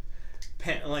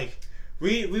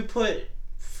we put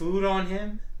food on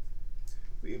him.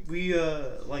 We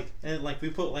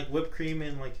put like whipped cream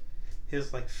in like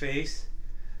his like face,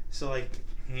 so like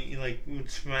he like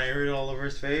smeared it all over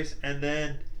his face, and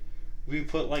then we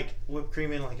put like whipped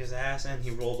cream in like his ass, and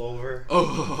he rolled over.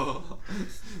 Oh,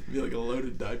 be like a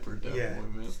loaded diaper at that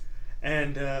point, man.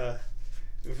 And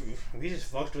we just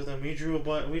fucked with him. We drew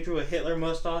a Hitler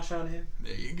mustache on him.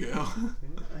 There you go.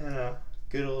 And a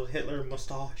good old Hitler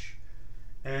mustache.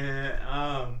 And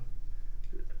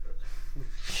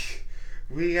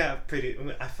we got pretty.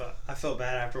 I felt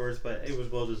bad afterwards, but it was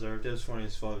well deserved. It was funny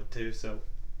as fuck too, so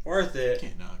worth it.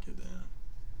 Can't knock it down.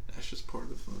 That's just part of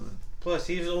the fun. Plus,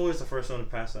 he was always the first one to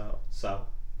pass out, so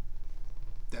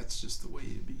That's just the way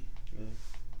it be. yeah.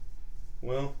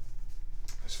 Well,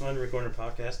 it's fun recording a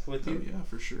podcast with Oh you. yeah,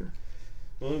 for sure.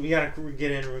 Well, we gotta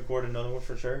get in and record another one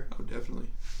for sure. Oh, definitely.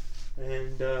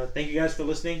 And thank you guys for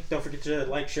listening. Don't forget to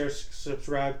like, share,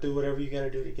 subscribe, do whatever you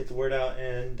gotta do to get the word out.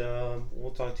 And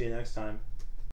we'll talk to you next time.